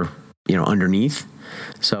if they're underneath.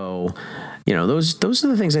 So, those are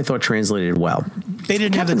the things I thought translated well. They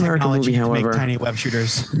didn't have the technology to make tiny web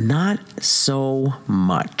shooters. Not so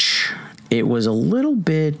much. It was a little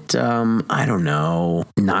bit, I don't know,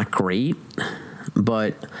 not great,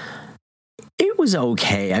 but it was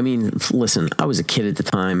okay. I mean, listen, I was a kid at the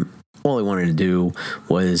time. All I wanted to do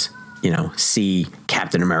was, see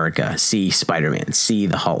Captain America, see Spider-Man, see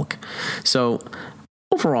the Hulk. So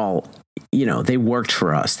overall, they worked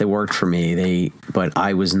for us. They worked for me. But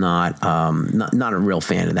I was not a real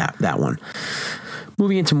fan of that one.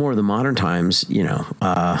 moving into more of the modern times,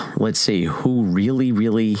 let's see who really,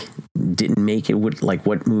 really didn't make it.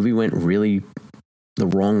 What movie went really the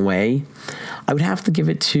wrong way? I would have to give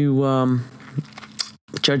it to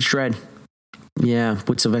Judge Dredd. Yeah,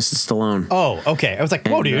 with Sylvester Stallone. Oh, okay. I was like,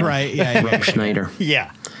 whoa, dude. Right. Yeah. Rob Schneider.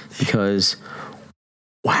 Yeah. Because,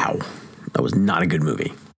 wow, that was not a good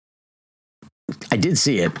movie. I did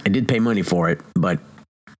see it. I did pay money for it, but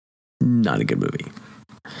not a good movie.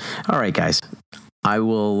 All right, guys. I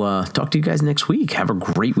will talk to you guys next week. Have a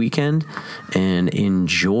great weekend and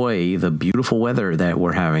enjoy the beautiful weather that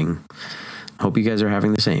we're having. Hope you guys are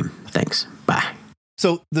having the same. Thanks. Bye.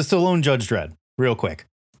 So the Stallone Judge Dredd, real quick.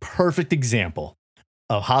 Perfect example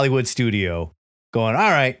of Hollywood studio going, all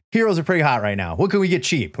right, heroes are pretty hot right now. What can we get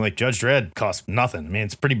cheap? Like Judge Dredd costs nothing. I mean,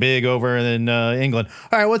 it's pretty big over in England.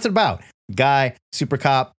 All right, what's it about? Guy, super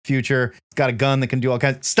cop, future, got a gun that can do all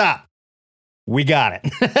kinds. Stop. We got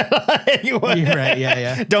it. You're right.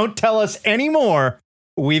 Yeah. Don't tell us anymore.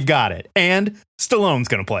 We've got it. And Stallone's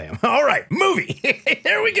going to play him. All right, movie.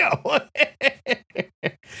 There we go.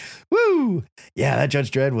 Woo. Yeah, that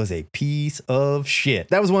Judge Dredd was a piece of shit.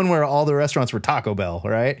 That was one where all the restaurants were Taco Bell,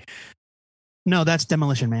 right? No, that's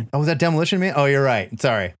Demolition Man. Oh, was that Demolition Man? Oh, you're right.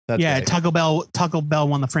 Sorry. That's right. Taco Bell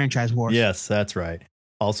won the franchise war. Yes, that's right.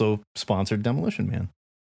 Also sponsored Demolition Man,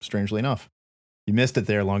 strangely enough. You missed it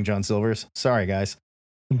there, Long John Silver's. Sorry, guys.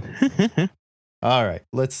 All right,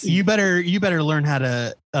 let's see. You better learn how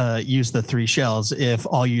to use the 3 shells if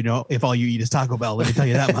all you eat is Taco Bell. Let me tell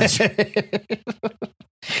you that much.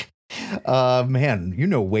 Man, you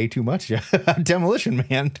know way too much about Demolition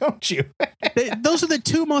Man, don't you? Those are the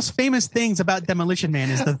 2 most famous things about Demolition Man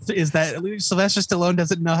is that Sylvester Stallone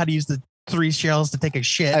doesn't know how to use the 3 shells to take a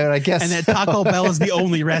shit. I guess, and that Taco Bell is the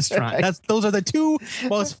only restaurant. Those are the 2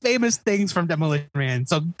 most famous things from Demolition Man.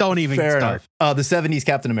 So don't even start. Enough. The 70s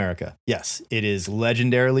Captain America. Yes, it is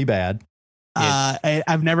legendarily bad.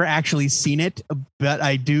 I've never actually seen it, but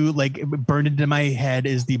I do burned into my head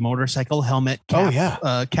is the motorcycle helmet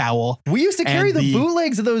cap, cowl. We used to carry the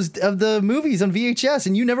bootlegs of the movies on VHS,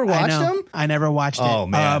 and you never watched them? I never watched it. Oh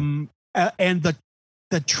man. And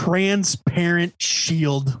the transparent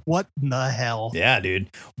shield. What in the hell? Yeah, dude.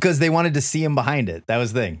 Because they wanted to see him behind it. That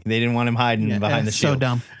was the thing. They didn't want him hiding behind the shield. So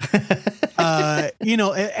dumb.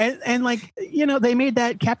 They made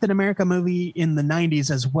that Captain America movie in the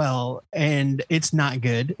 90s as well, and it's not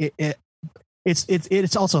good.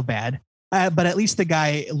 It's also bad. But at least the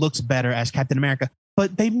guy looks better as Captain America.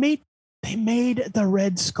 But they made the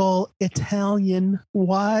Red Skull Italian.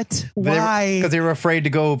 What? Why? Because they were afraid to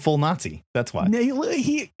go full Nazi. That's why.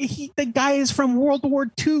 The guy is from World War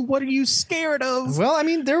II. What are you scared of? Well, I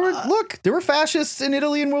mean, there were fascists in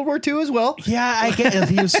Italy in World War II as well. Yeah, I get it.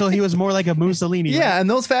 He was more like a Mussolini. Yeah, right? and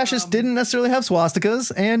those fascists didn't necessarily have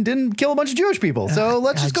swastikas and didn't kill a bunch of Jewish people. So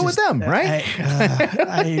let's just go with them, right?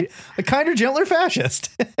 A kinder, gentler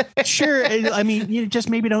fascist. Sure. I mean, you just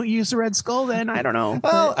maybe don't use the Red Skull then. I don't know.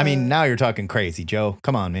 Well, I mean, now you're talking crazy, Joe.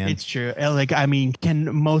 Come on, man. It's true.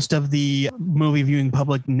 Can most of the movie viewing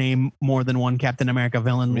public name more than one Captain America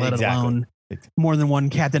villain, let alone more than one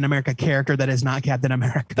Captain America character that is not Captain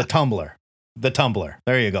America? The Tumbler.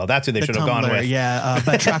 There you go. That's who they should have gone with. Yeah,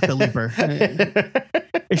 Batroc the Leaper.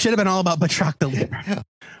 It should have been all about Batroc the Leaper.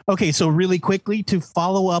 Okay, so really quickly to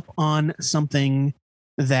follow up on something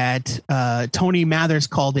that Tony Mathers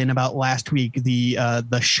called in about last week,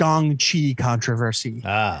 the Shang-Chi controversy.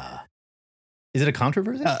 Is it a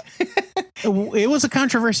controversy? It was a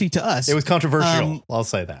controversy to us. It was controversial. I'll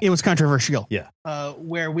say that. It was controversial. Yeah.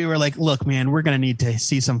 Where we were like, look, man, we're going to need to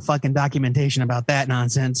see some fucking documentation about that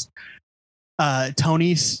nonsense.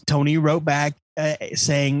 Tony wrote back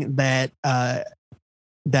saying that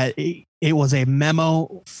it was a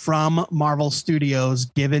memo from Marvel Studios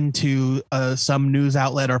given to some news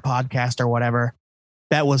outlet or podcast or whatever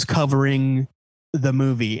that was covering the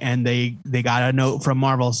movie, and they got a note from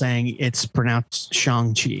Marvel saying it's pronounced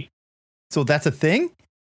Shang-Chi. So that's a thing?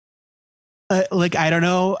 I don't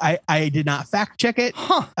know. I did not fact check it.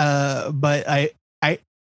 But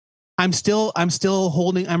I'm still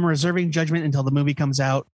I'm reserving judgment until the movie comes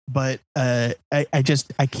out. But I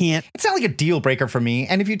can't. It's not like a deal breaker for me.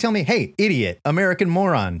 And if you tell me, hey, idiot, American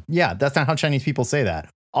moron. Yeah, that's not how Chinese people say that.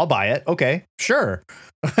 I'll buy it. Okay, sure.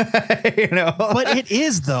 But it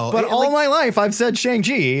is, though. But all my life I've said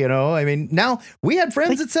Shang-Chi, I mean, now we had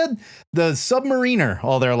friends that said the Submariner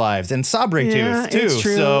all their lives and Sabretooth too.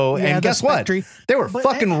 So, and guess what? They were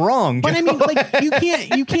fucking wrong. But I mean,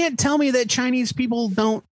 you can't tell me that Chinese people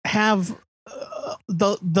don't have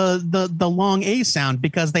the long A sound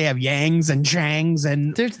because they have yangs and changs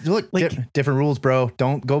and different rules, bro.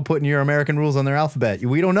 Don't go putting your American rules on their alphabet.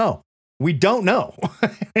 We don't know. We don't know.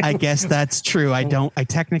 I guess that's true. I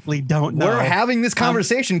technically don't know. We're having this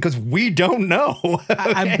conversation because we don't know.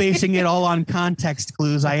 I'm basing it all on context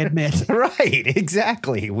clues, I admit. Right,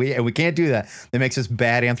 exactly. We can't do that. That makes us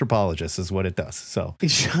bad anthropologists is what it does. So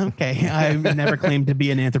okay, I've never claimed to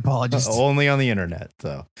be an anthropologist. Only on the internet.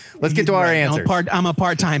 So let's get to our answers. I'm a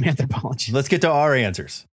part-time anthropologist. Let's get to our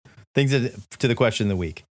answers. Things to the question of the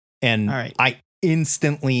week. And I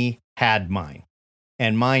instantly had mine.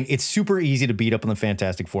 And mine, it's super easy to beat up on the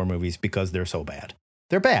Fantastic Four movies because they're so bad.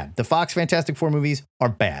 They're bad. The Fox Fantastic Four movies are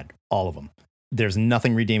bad. All of them. There's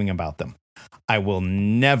nothing redeeming about them. I will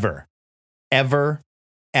never, ever,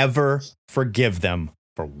 ever forgive them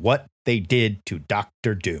for what they did to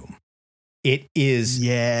Doctor Doom. It is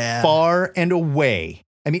far and away.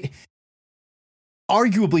 I mean,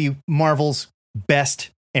 arguably Marvel's best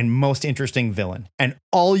and most interesting villain. And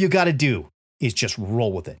all you got to do is just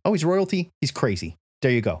roll with it. Oh, he's royalty. He's crazy. There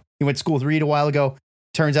you go. He went to school with Reed a while ago.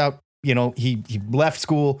 Turns out, he left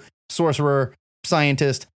school, sorcerer,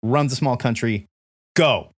 scientist, runs a small country.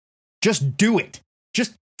 Go. Just do it.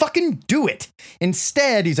 Just fucking do it.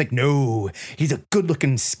 Instead, he's like, no, he's a good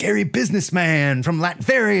looking, scary businessman from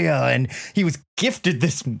Latveria. And he was gifted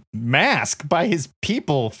this mask by his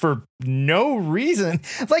people for no reason.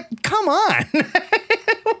 Like, come on.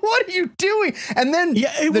 What are you doing? And then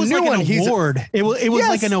it was like an award. It was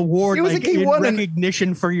like an award. It was like he won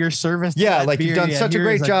recognition for your service. Yeah, like you've done such a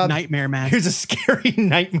great job. Nightmare mask. Here's a scary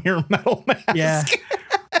nightmare metal mask. Yeah.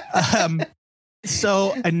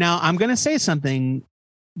 So and now I'm going to say something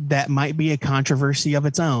that might be a controversy of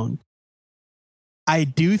its own. I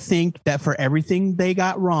do think that for everything they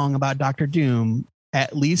got wrong about Doctor Doom,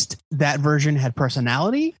 at least that version had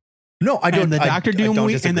personality. No, I don't. And the Doctor Doom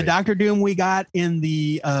the Doctor Doom we got in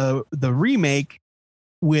the remake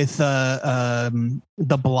with the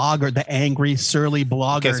blogger, the angry, surly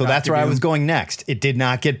blogger. Okay, so that's where I was going next. It did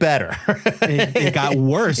not get better. it got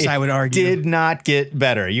worse, I would argue. Did not get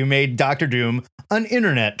better. You made Doctor Doom an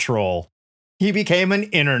internet troll. He became an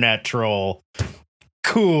internet troll.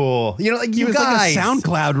 Cool. He was guys, like a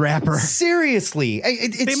SoundCloud rapper. Seriously.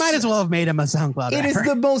 They might as well have made him a SoundCloud rapper. It is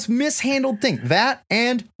the most mishandled thing. That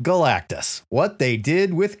and Galactus. What they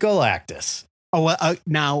did with Galactus. Oh,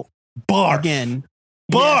 now, barf. Again.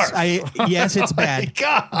 Barf. Yes, it's bad. Oh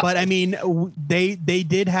God. But I mean, they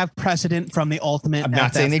did have precedent from the Ultimate I'm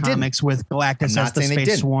not saying they comics didn't. with Galactus as the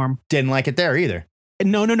Space Swarm. Didn't like it there either.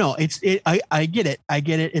 No. I get it.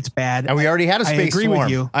 It's bad. And we already had a Space Swarm. With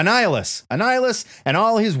you. Annihilus, and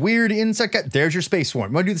all his weird insect. There's your Space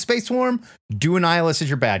Swarm. You want to do the Space Swarm? Do Annihilus as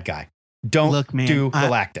your bad guy. Don't do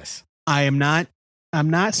Galactus. I'm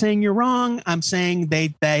not saying you're wrong. I'm saying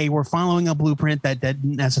they were following a blueprint that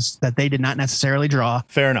they did not necessarily draw.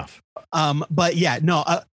 Fair enough. But yeah, no.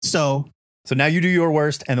 So now you do your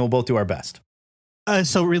worst, and we'll both do our best.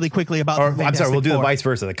 So really quickly about I'm sorry, we'll do the vice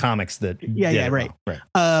versa, the comics that right.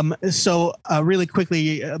 So really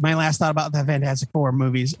quickly, my last thought about the Fantastic Four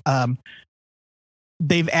movies.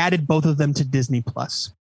 They've added both of them to Disney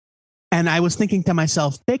Plus, and I was thinking to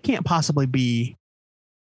myself, they can't possibly be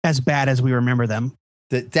as bad as we remember them.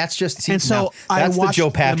 That's just and so that's the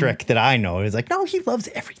Joe Patrick that I know. He's like, no, he loves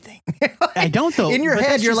everything. I don't though. In your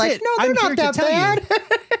head, you're like, no, they're not that bad.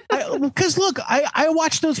 Because look, I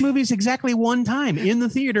watched those movies exactly one time in the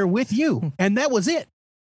theater with you, and that was it.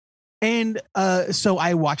 And so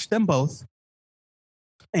I watched them both,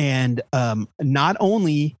 and not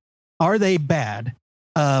only are they bad,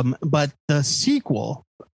 but the sequel,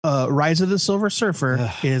 Rise of the Silver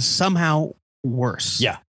Surfer, is somehow worse.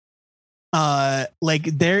 Yeah.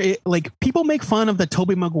 People make fun of the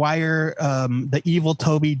Tobey Maguire, the evil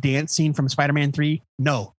Tobey dance scene from Spider-Man 3.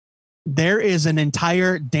 No, there is an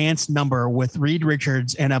entire dance number with Reed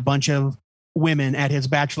Richards and a bunch of women at his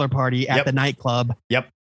bachelor party at the nightclub. Yep.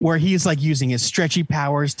 Where he's like using his stretchy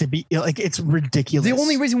powers to be like, it's ridiculous. The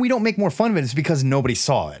only reason we don't make more fun of it is because nobody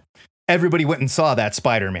saw it. Everybody went and saw that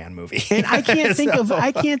Spider-Man movie. And I can't think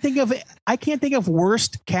of worse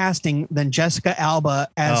casting than Jessica Alba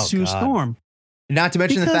as Sue Storm. Not to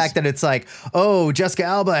mention the fact that it's like, oh, Jessica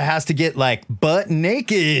Alba has to get like butt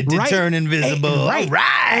naked to turn invisible.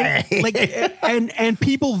 Right. And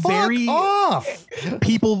people very off.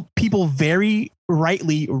 People very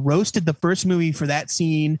rightly roasted the first movie for that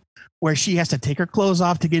scene where she has to take her clothes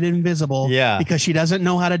off to get invisible. Yeah. Because she doesn't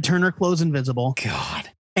know how to turn her clothes invisible. God.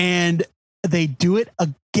 And they do it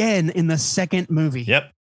again in the second movie.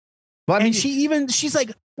 Yep. Well, I mean, she's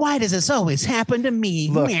like, why does this always happen to me?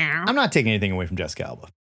 Look, I'm not taking anything away from Jessica Alba,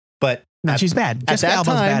 but no, she's bad. Jessica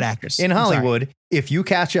Alba's a bad actress in Hollywood. If you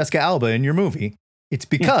cast Jessica Alba in your movie, it's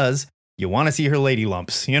because you want to see her lady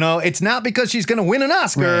lumps. You know, it's not because she's going to win an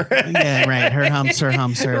Oscar. Right. Yeah, right. Her humps are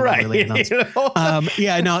right. lady lumps. You know?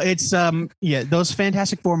 Yeah, no, it's those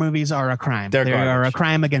Fantastic Four movies are a crime. They're They are garbage. a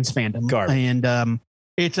crime against fandom. Garbage. And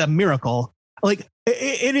it's a miracle. Like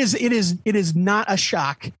it is not a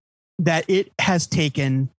shock that it has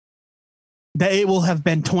taken, that it will have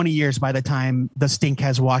been 20 years by the time the stink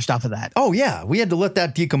has washed off of that. Oh yeah, we had to let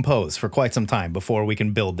that decompose for quite some time before we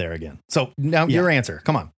can build there again. So now your answer,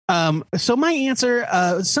 come on. So my answer,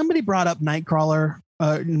 somebody brought up Nightcrawler.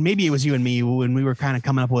 Maybe it was you and me when we were kind of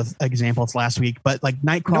coming up with examples last week, but like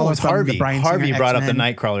Nightcrawler. No, it's from Harvey. the Bryan Harvey Singer brought up the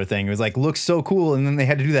X-Men. Nightcrawler thing. It was like, looks so cool, and then they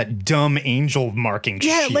had to do that dumb angel marking.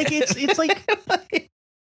 Yeah, shit. like it's like.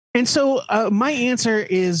 And so my answer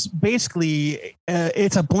is basically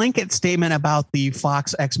it's a blanket statement about the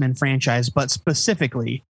Fox X-Men franchise, but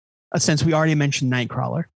specifically, since we already mentioned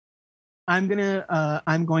Nightcrawler, I'm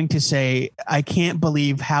going to say I can't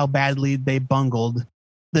believe how badly they bungled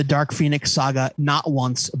the Dark Phoenix saga, not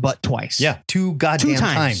once but twice. Yeah, two goddamn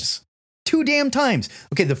times. 2 damn times.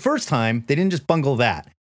 Okay, the first time they didn't just bungle that.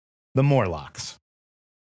 The Morlocks.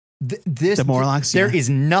 The Morlocks. There is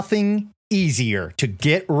nothing easier to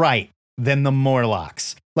get right than the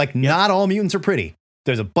Morlocks. Like, not all mutants are pretty.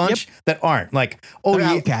 There's a bunch that aren't. Like, They're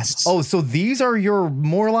outcasts. Oh, so these are your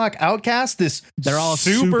Morlock outcasts? They're all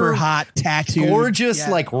super hot, tattooed, gorgeous,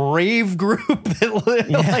 like rave group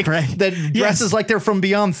that that dresses like they're from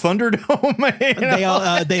Beyond Thunderdome. They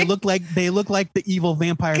all they look like the evil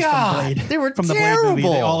vampires from Blade. They were from terrible. the Blade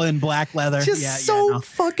movie. They're all in black leather. Just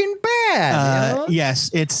fucking bad. Yes,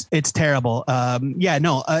 it's terrible. But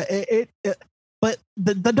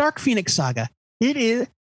the Dark Phoenix saga, it is.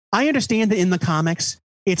 I understand that in the comics,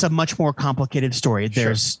 it's a much more complicated story.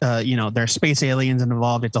 There's, there's space aliens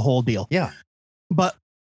involved. It's a whole deal. Yeah. But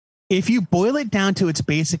if you boil it down to its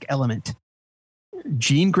basic element,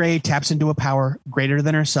 Jean Grey taps into a power greater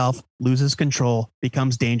than herself, loses control,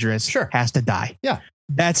 becomes dangerous, has to die. Yeah.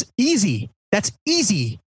 That's easy.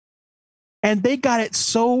 And they got it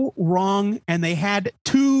so wrong, and they had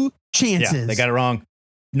 2 chances. Yeah, they got it wrong.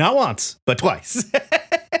 Not once, but twice.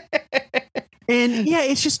 And yeah,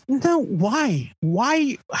 it's just why?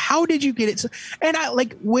 How did you get it? And I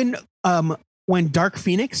like when Dark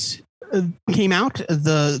Phoenix came out,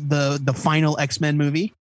 the final X-Men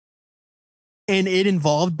movie, and it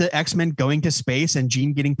involved the X-Men going to space and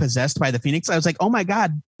Jean getting possessed by the Phoenix. I was like, oh my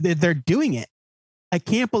God, they're doing it. I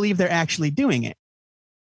can't believe they're actually doing it.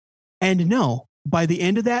 And no, by the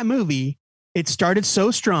end of that movie, it started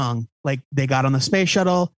so strong. Like they got on the space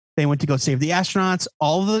shuttle. They went to go save the astronauts.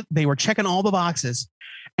 They were checking all the boxes,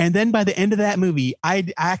 and then by the end of that movie, I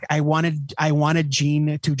wanted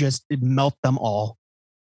Jean to just melt them all.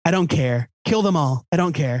 I don't care. Kill them all. I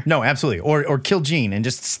don't care. No, absolutely. Or kill Jean and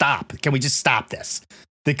just stop. Can we just stop this?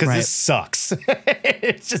 Because this sucks.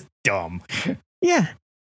 It's just dumb. Yeah,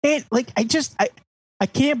 and like I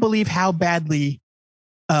can't believe how badly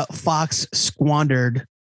Fox squandered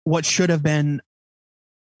what should have been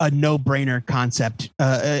a no-brainer concept.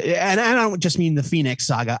 And I don't just mean the Phoenix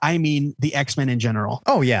saga. I mean the X-Men in general.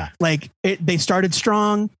 Oh, yeah. Like they started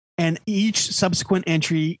strong, and each subsequent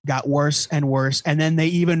entry got worse and worse. And then they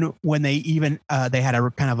had a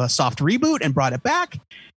kind of a soft reboot and brought it back,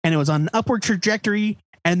 and it was on an upward trajectory.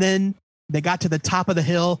 And then they got to the top of the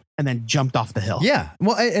hill and then jumped off the hill. Yeah.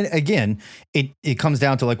 Well, and again, it comes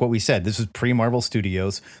down to like what we said. This was pre-Marvel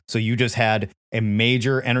Studios. So you just had a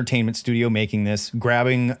major entertainment studio making this,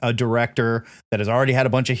 grabbing a director that has already had a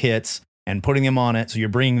bunch of hits and putting him on it. So you're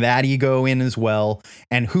bringing that ego in as well.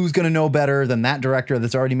 And who's going to know better than that director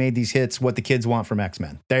that's already made these hits, what the kids want from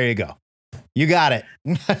X-Men? There you go. You got it.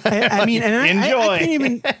 I mean, and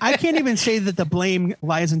enjoy. I can't even say that the blame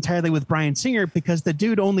lies entirely with Bryan Singer, because the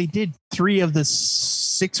dude only did 3 of the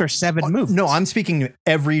 6 or 7 movies. No, I'm speaking to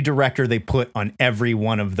every director they put on every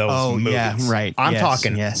one of those movies. Yeah, right. I'm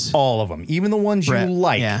talking all of them. Even the ones you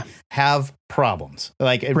like have problems.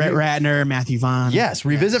 Like Brett Ratner, Matthew Vaughn. Yes,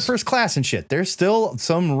 revisit First Class and shit. There's still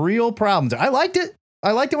some real problems. I liked it.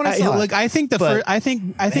 I liked it when I saw it. Look, I think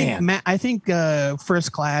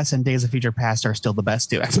First Class and Days of Future Past are still the best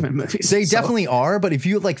 2 X-Men movies. They definitely are, but if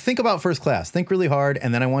you think about First Class, think really hard,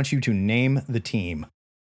 and then I want you to name the team.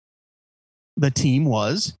 The team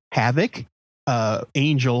was Havoc,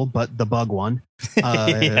 Angel, but the bug one.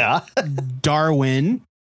 Darwin.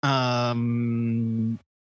 Who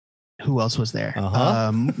else was there?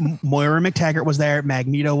 Moira McTaggart was there.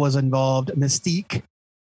 Magneto was involved. Mystique.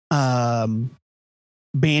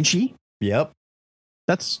 Banshee. Yep.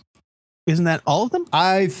 Isn't that all of them?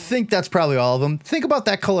 I think that's probably all of them. Think about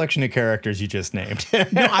that collection of characters you just named.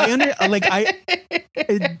 No,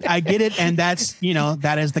 I get it, and that's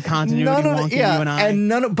that is the continuity wonk you and I.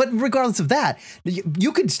 And but regardless of that,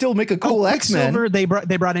 you could still make a cool X-Men. Quicksilver,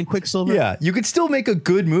 they brought in Quicksilver. Yeah, you could still make a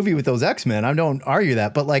good movie with those X-Men. I don't argue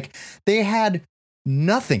that, but like they had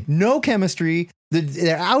nothing, no chemistry.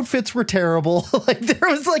 Their outfits were terrible. Like there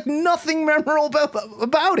was like nothing memorable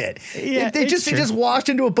about it. Yeah, they just washed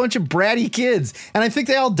into a bunch of bratty kids, and I think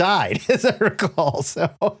they all died, as I recall. So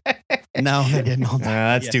no, they didn't all die.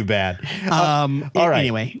 That's too bad. All right.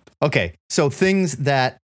 Anyway, okay. So things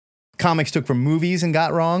that comics took from movies and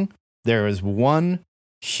got wrong. There was one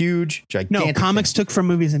huge, gigantic. No, comics took from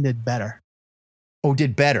movies and did better. Oh,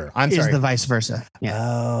 did better. I'm sorry. Is the vice versa. Yeah.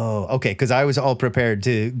 Oh, okay. Because I was all prepared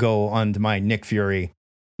to go on to my Nick Fury,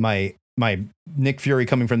 my Nick Fury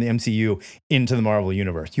coming from the MCU into the Marvel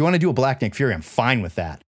Universe. You want to do a Black Nick Fury? I'm fine with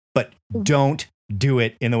that. But don't do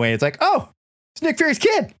it in the way it's like, oh, it's Nick Fury's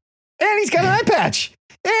kid. And he's got an eye patch.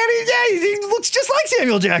 And he looks just like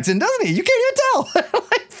Samuel Jackson, doesn't he? You can't even tell.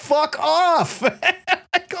 Like, fuck off.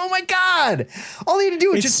 Like, oh my God. All you need to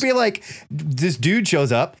do is just be like, this dude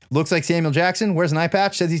shows up, looks like Samuel Jackson, wears an eye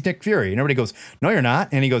patch, says he's Nick Fury. And everybody goes, no, you're not.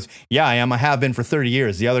 And he goes, yeah, I am. I have been for 30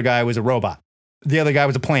 years. The other guy was a robot. The other guy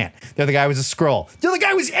was a plant. The other guy was a Skrull. The other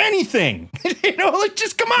guy was anything. Like,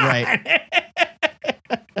 just come on. Right.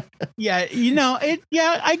 Yeah,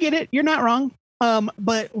 I get it. You're not wrong.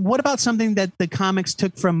 But what about something that the comics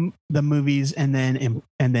took from the movies and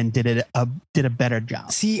then did a better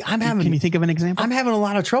job? See, can you think of an example? I'm having a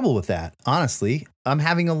lot of trouble with that. Honestly, I'm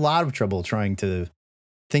having a lot of trouble trying to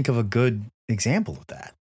think of a good example of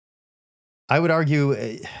that. I would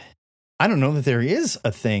argue, I don't know that there is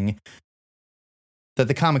a thing that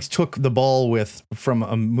the comics took the ball with from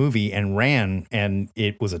a movie and ran, and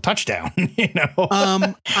it was a touchdown.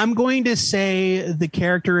 I'm going to say the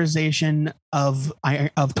characterization of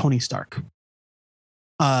Tony Stark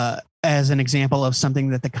as an example of something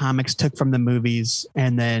that the comics took from the movies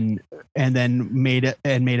and then made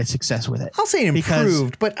a success with it. I'll say it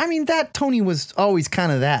improved, but I mean that Tony was always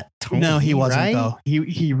kind of that Tony. No, he wasn't right? though.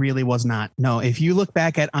 He really was not. No, if you look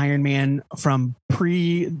back at Iron Man from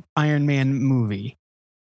pre-Iron Man movie.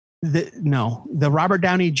 The Robert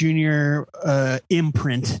Downey Jr.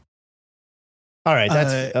 Imprint. All right,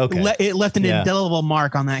 that's okay. It left an indelible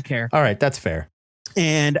mark on that character. All right, that's fair.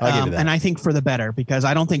 And I think for the better, because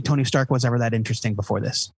I don't think Tony Stark was ever that interesting before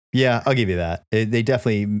this. Yeah, I'll give you that.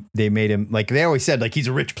 They made him, like they always said, like he's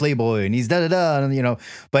a rich playboy and he's da-da-da,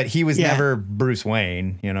 but he was never Bruce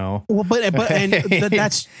Wayne, Well, but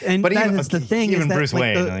that's the thing. Even is that, Bruce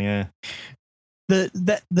like, Wayne,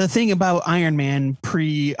 The thing about Iron Man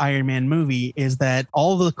pre-Iron Man movie is that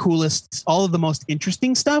all of the most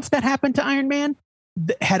interesting stuff that happened to Iron Man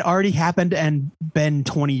had already happened and been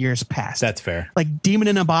 20 years past. That's fair. Like Demon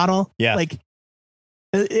in a Bottle. Yeah. Like,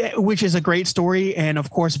 which is a great story and of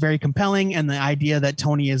course very compelling. And the idea that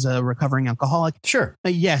Tony is a recovering alcoholic. Sure.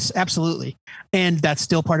 Yes, absolutely. And that's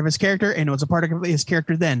still part of his character, and it was a part of his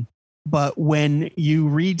character then. But when you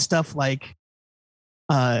read stuff like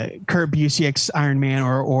Kurt Busiek's Iron Man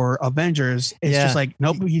or Avengers, it's just like,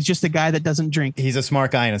 nope, he's just a guy that doesn't drink. He's a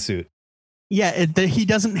smart guy in a suit. Yeah, he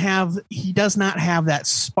does not have that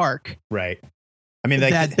spark. Right. I mean,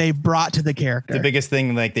 that they brought to the character. The biggest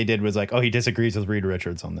thing like they did was like, oh, he disagrees with Reed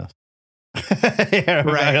Richards on this.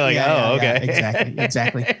 Right. Like, okay.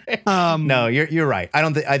 Exactly. No, you're right.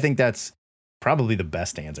 I think that's probably the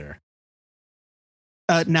best answer.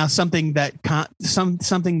 Now, something that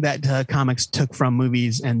comics took from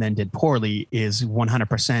movies and then did poorly is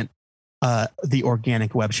 100% the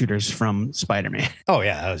organic web shooters from Spider-Man. Oh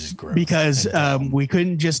yeah, that was just gross. Because we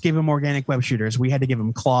couldn't just give him organic web shooters. We had to give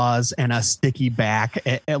him claws and a sticky back,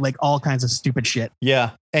 like all kinds of stupid shit.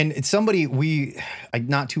 Yeah, and it's somebody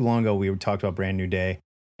not too long ago we talked about Brand New Day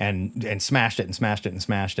and smashed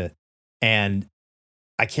it. And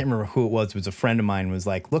I can't remember who it was. It was a friend of mine was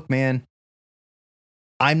like, look, man,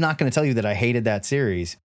 I'm not going to tell you that I hated that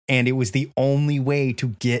series. And it was the only way to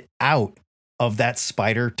get out of that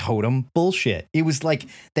spider totem bullshit. It was like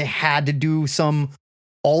they had to do some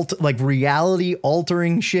reality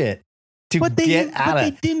altering shit to get out of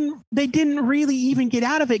it. They didn't really even get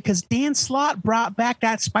out of it because Dan Slott brought back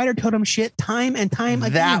that spider totem shit time and time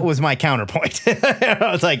again. That was my counterpoint. I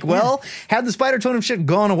was like, well, had the spider totem shit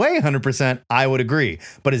gone away 100%, I would agree.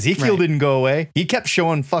 But Ezekiel didn't go away. He kept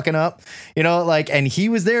showing fucking up, and he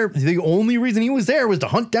was there. The only reason he was there was to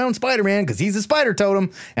hunt down Spider-Man because he's a spider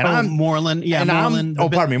totem. And I'm Moreland. Yeah, Moreland.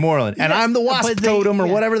 Pardon me, Moreland. And I'm the wasp totem or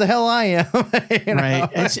whatever the hell I am. Right.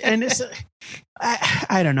 It's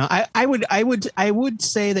I don't know. I would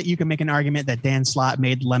say that you can make an argument that Dan Slott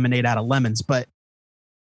made lemonade out of lemons, but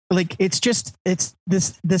like it's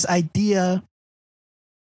this idea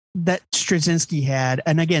that Straczynski had,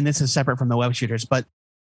 and again, this is separate from the web shooters, but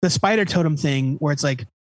the spider totem thing where it's like,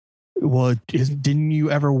 well, didn't you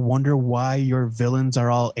ever wonder why your villains are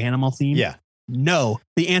all animal themed? Yeah. No.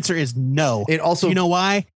 The answer is no. It also, you know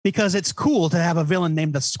why? Because it's cool to have a villain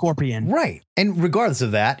named the Scorpion. Right. And regardless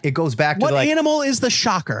of that, it goes back to what like, animal is the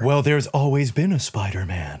Shocker? well, there's always been a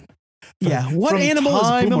Spider-Man. What animal is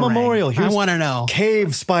Boomerang? Immemorial. I Here's want to know.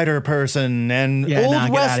 Cave Spider person and Yeah, Old no,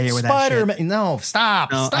 get West outta here with that Spider-Man. No,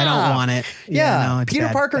 stop. No, stop. I don't want it. Yeah, no, it's Peter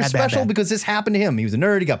bad. Parker is Bad, bad, special bad. because this happened to him. He was a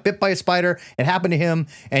nerd. He got bit by a spider. It happened to him,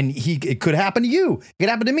 and it could happen to you. It could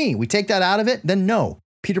happen to me. We take that out of it, then no.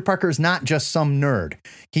 Peter Parker is not just some nerd.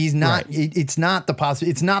 He's not. Right. It's not the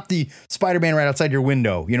It's not the Spider-Man right outside your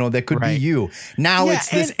window. You know that could Right. be you. Now Yeah, it's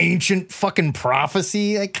this ancient fucking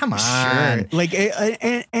prophecy. Like, come on. Sure. Like,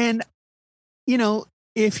 and you know,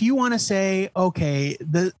 if you want to say, okay,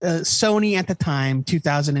 the Sony at the time,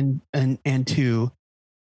 2002,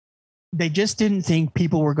 they just didn't think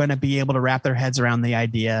people were going to be able to wrap their heads around the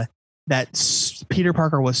idea that Peter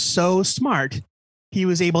Parker was so smart, he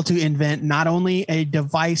was able to invent not only a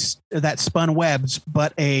device that spun webs,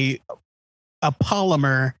 but a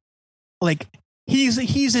polymer. Like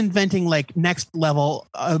he's inventing like next level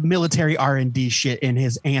military R&D shit in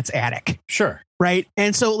his aunt's attic. Sure. Right.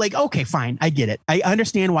 And so like, okay, fine. I get it. I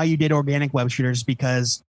understand why you did organic web shooters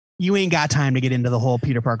because you ain't got time to get into the whole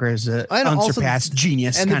Peter Parker is unsurpassed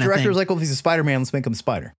genius. And the kind of director thing. was like, well, if he's a Spider-Man, let's make him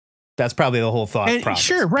Spider. That's probably the whole thought And process.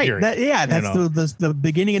 sure. Right. period. That's the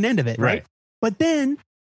beginning and end of it. Right. But then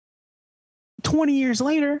 20 years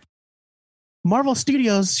later, Marvel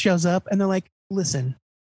Studios shows up and they're like, listen,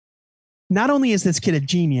 not only is this kid a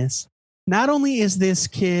genius, not only is this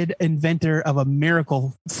kid inventor of a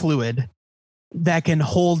miracle fluid that can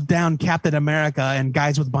hold down Captain America and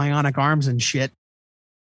guys with bionic arms and shit,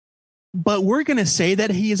 but we're going to say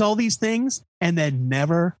that he is all these things and then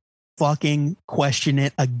never fucking question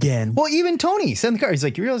it again. Well, even Tony sent the car. He's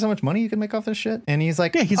like, you realize how much money you can make off this shit? And he's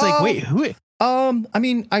like, yeah, he's like, wait, who? I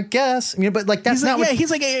mean, I guess, but like, that's not what,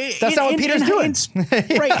 he's like, that's not what Peter's doing.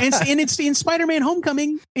 Right. And it's in Spider-Man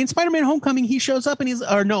Homecoming. In Spider-Man Homecoming, he shows up and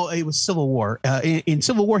it was Civil War. In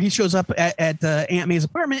Civil War, he shows up at Aunt May's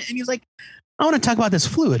apartment and he's like, I want to talk about this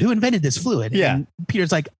fluid. Who invented this fluid? Yeah. And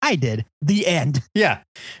Peter's like, I did. The end. Yeah.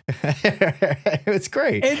 It's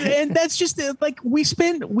great. And that's just like, we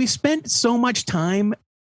spent so much time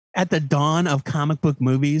at the dawn of comic book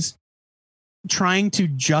movies trying to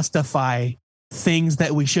justify things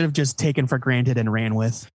that we should have just taken for granted and ran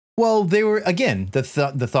with. Well, they were, again, the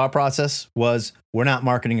thought process was, we're not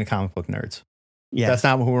marketing to comic book nerds. Yeah. That's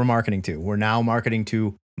not who we're marketing to. We're now marketing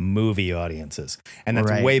to movie audiences. And that's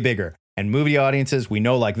Right. way bigger. And movie audiences, we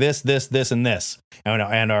know like this, and this.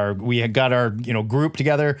 And we had got our, group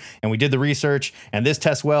together and we did the research, and this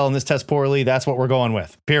tests well and this tests poorly. That's what we're going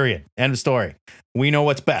with. Period. End of story. We know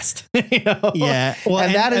what's best. Yeah. Well,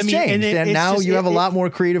 and that has changed. And now just, you have a lot more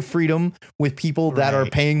creative freedom with people that are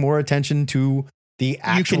Right. paying more attention to the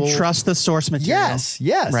actual. You can trust the source material.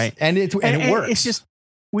 Yes. Right. And it works. It's just,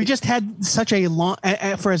 we just had such a long,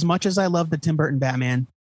 for as much as I love the Tim Burton Batman,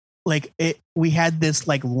 like we had this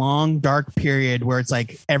like long dark period where it's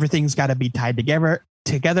like everything's got to be tied together.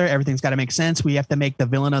 Everything's got to make sense. We have to make the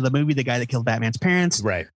villain of the movie the guy that killed Batman's parents.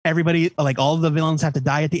 Right. Everybody, like all of the villains have to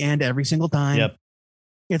die at the end every single time. Yep.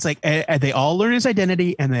 It's like they all learn his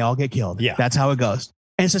identity and they all get killed. Yeah. That's how it goes.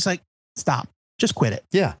 And it's just like, stop, just quit it.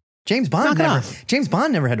 Yeah. James Bond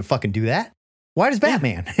never had to fucking do that. Why does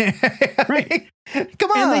Batman? Yeah. Right.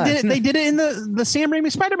 Come on. And they did it in the Sam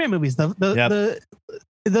Raimi Spider-Man movies. The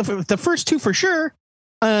first two for sure,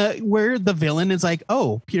 where the villain is like,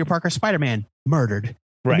 oh, Peter Parker Spider-Man murdered.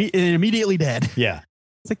 Right. And immediately dead. Yeah.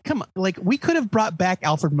 It's like, come on. Like, we could have brought back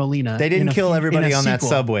Alfred Molina. They didn't kill everybody on that sequel.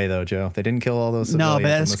 subway, though, Joe. They didn't kill all those. No, but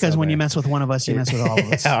that's because when you met. mess with one of us, you mess with all of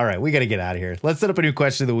us. All right, we got to get out of here. Let's set up a new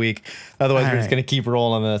question of the week. Otherwise, we're just going to keep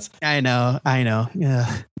rolling on this. I know.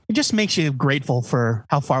 Yeah. It just makes you grateful for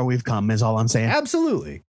how far we've come, is all I'm saying.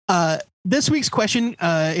 Absolutely. This week's question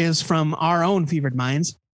is from our own Fevered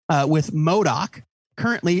Minds with MODOK.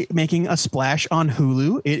 Currently making a splash on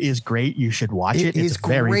Hulu. It is great. You should watch it. It's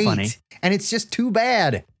very great. funny. And it's just too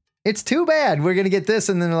bad. It's too bad. We're going to get this.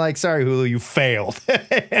 And then they're like, sorry, Hulu, you failed.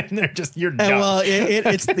 And they're just, you're done. Well,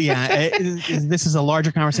 this is a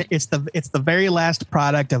larger conversation. It's the very last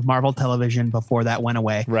product of Marvel Television before that went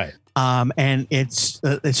away. Right. And it's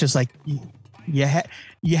just like you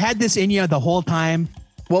had this in you the whole time.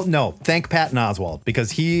 Well, no, thank Patton Oswalt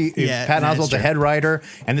because Patton Oswalt's a head writer,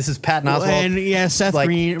 and this is Patton Oswalt. And Seth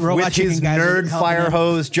Green, Robot with Chicken his guys nerd helping fire him.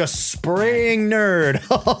 hose, just spraying nerd.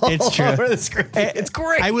 It's true. Over the screen. It's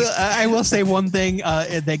great. I will say one thing.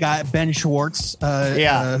 They got Ben Schwartz,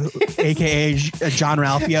 aka John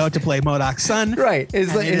Ralphio, to play MODOK's son. Right.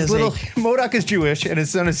 MODOK is Jewish, and his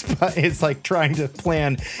son is like trying to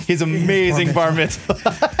plan his amazing bar mitzvah.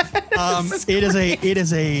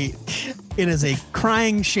 It is a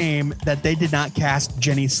crying shame that they did not cast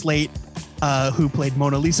Jenny Slate, who played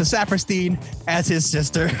Mona Lisa Saperstein, as his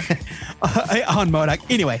sister on MODOK.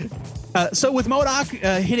 Anyway, so with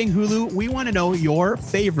MODOK hitting Hulu, we want to know your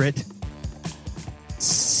favorite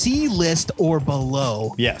C-list or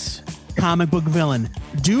below. Yes. Comic book villain.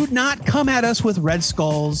 Do not come at us with Red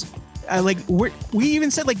Skulls. We even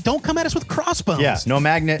said don't come at us with Crossbones. Yeah. No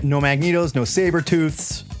Magnetos, no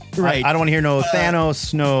Sabretooths. Right. I don't want to hear no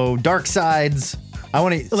Thanos, no Dark Sides. I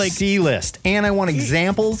want to C-list, and I want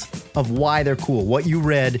examples of why they're cool. What you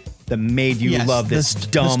read that made you love this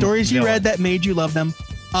dumb. The stories you villain. read that made you love them.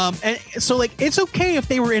 And so it's okay if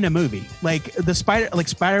they were in a movie, like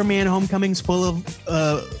Spider-Man: Homecoming's full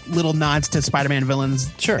of little nods to Spider-Man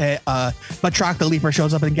villains. Sure. Batroc the Leaper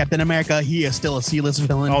shows up in Captain America. He is still a C-list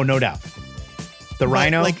villain. Oh, no doubt. The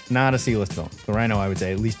Rhino, not a C-list villain. The Rhino, I would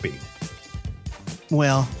say, at least B.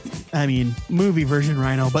 Well, I mean, movie version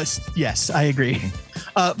Rhino, but yes, I agree.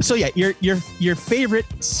 So yeah, your favorite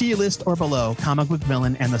C-list or below comic book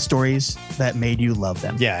villain and the stories that made you love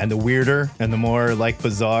them. Yeah, and the weirder and the more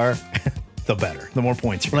bizarre, the better. The more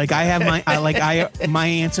points. I have my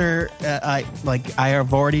answer. I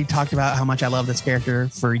have already talked about how much I love this character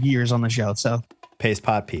for years on the show. So Paste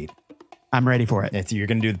Pot Pete. I'm ready for it. You're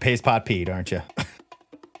gonna do the Paste Pot Pete, aren't you?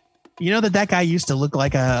 You know that guy used to look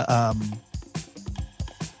like a.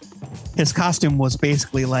 His costume was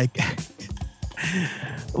basically like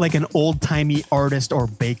an old-timey artist or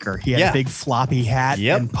baker. He had a big floppy hat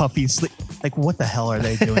and puffy sleeve. Like, what the hell are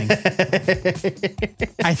they doing?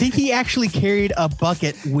 I think he actually carried a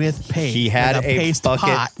bucket with paste. He had like a paste bucket.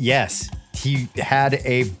 pot. Yes. He had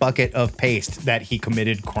a bucket of paste that he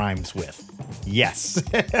committed crimes with. Yes.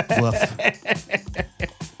 Woof.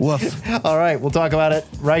 Woof. All right. We'll talk about it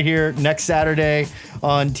right here next Saturday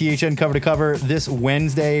on THN Cover to Cover. This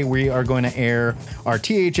Wednesday, we are going to air our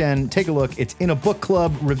THN Take a Look. It's in a book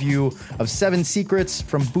club review of 7 Secrets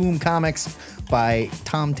from Boom Comics by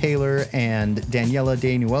Tom Taylor and Daniela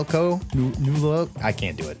De Nulo. I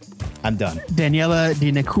can't do it. I'm done. Daniela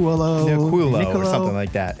Di Nicuolo or something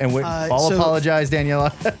like that. And I'll apologize,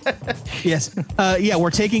 Daniela. Yes. We're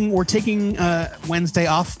taking Wednesday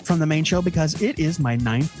off from the main show because it is my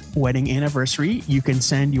 9th wedding anniversary. You can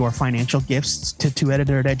send your financial gifts to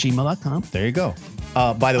twoedited@gmail.com. There you go.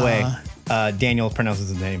 By the way, Daniel pronounces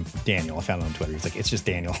his name Daniel. I found it on Twitter. He's like, it's just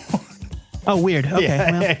Daniel. Oh, weird. Okay.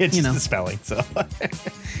 Yeah, well, it's just the spelling. So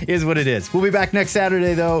it is what it is. We'll be back next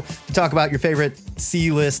Saturday, though, to talk about your favorite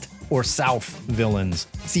C-list or South villains,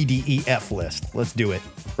 CDEF list. Let's do it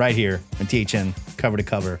right here on THN Cover to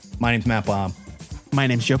Cover. My name's Matt Baum. My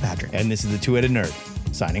name's Joe Patrick. And this is the Two-Headed Nerd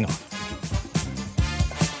signing off.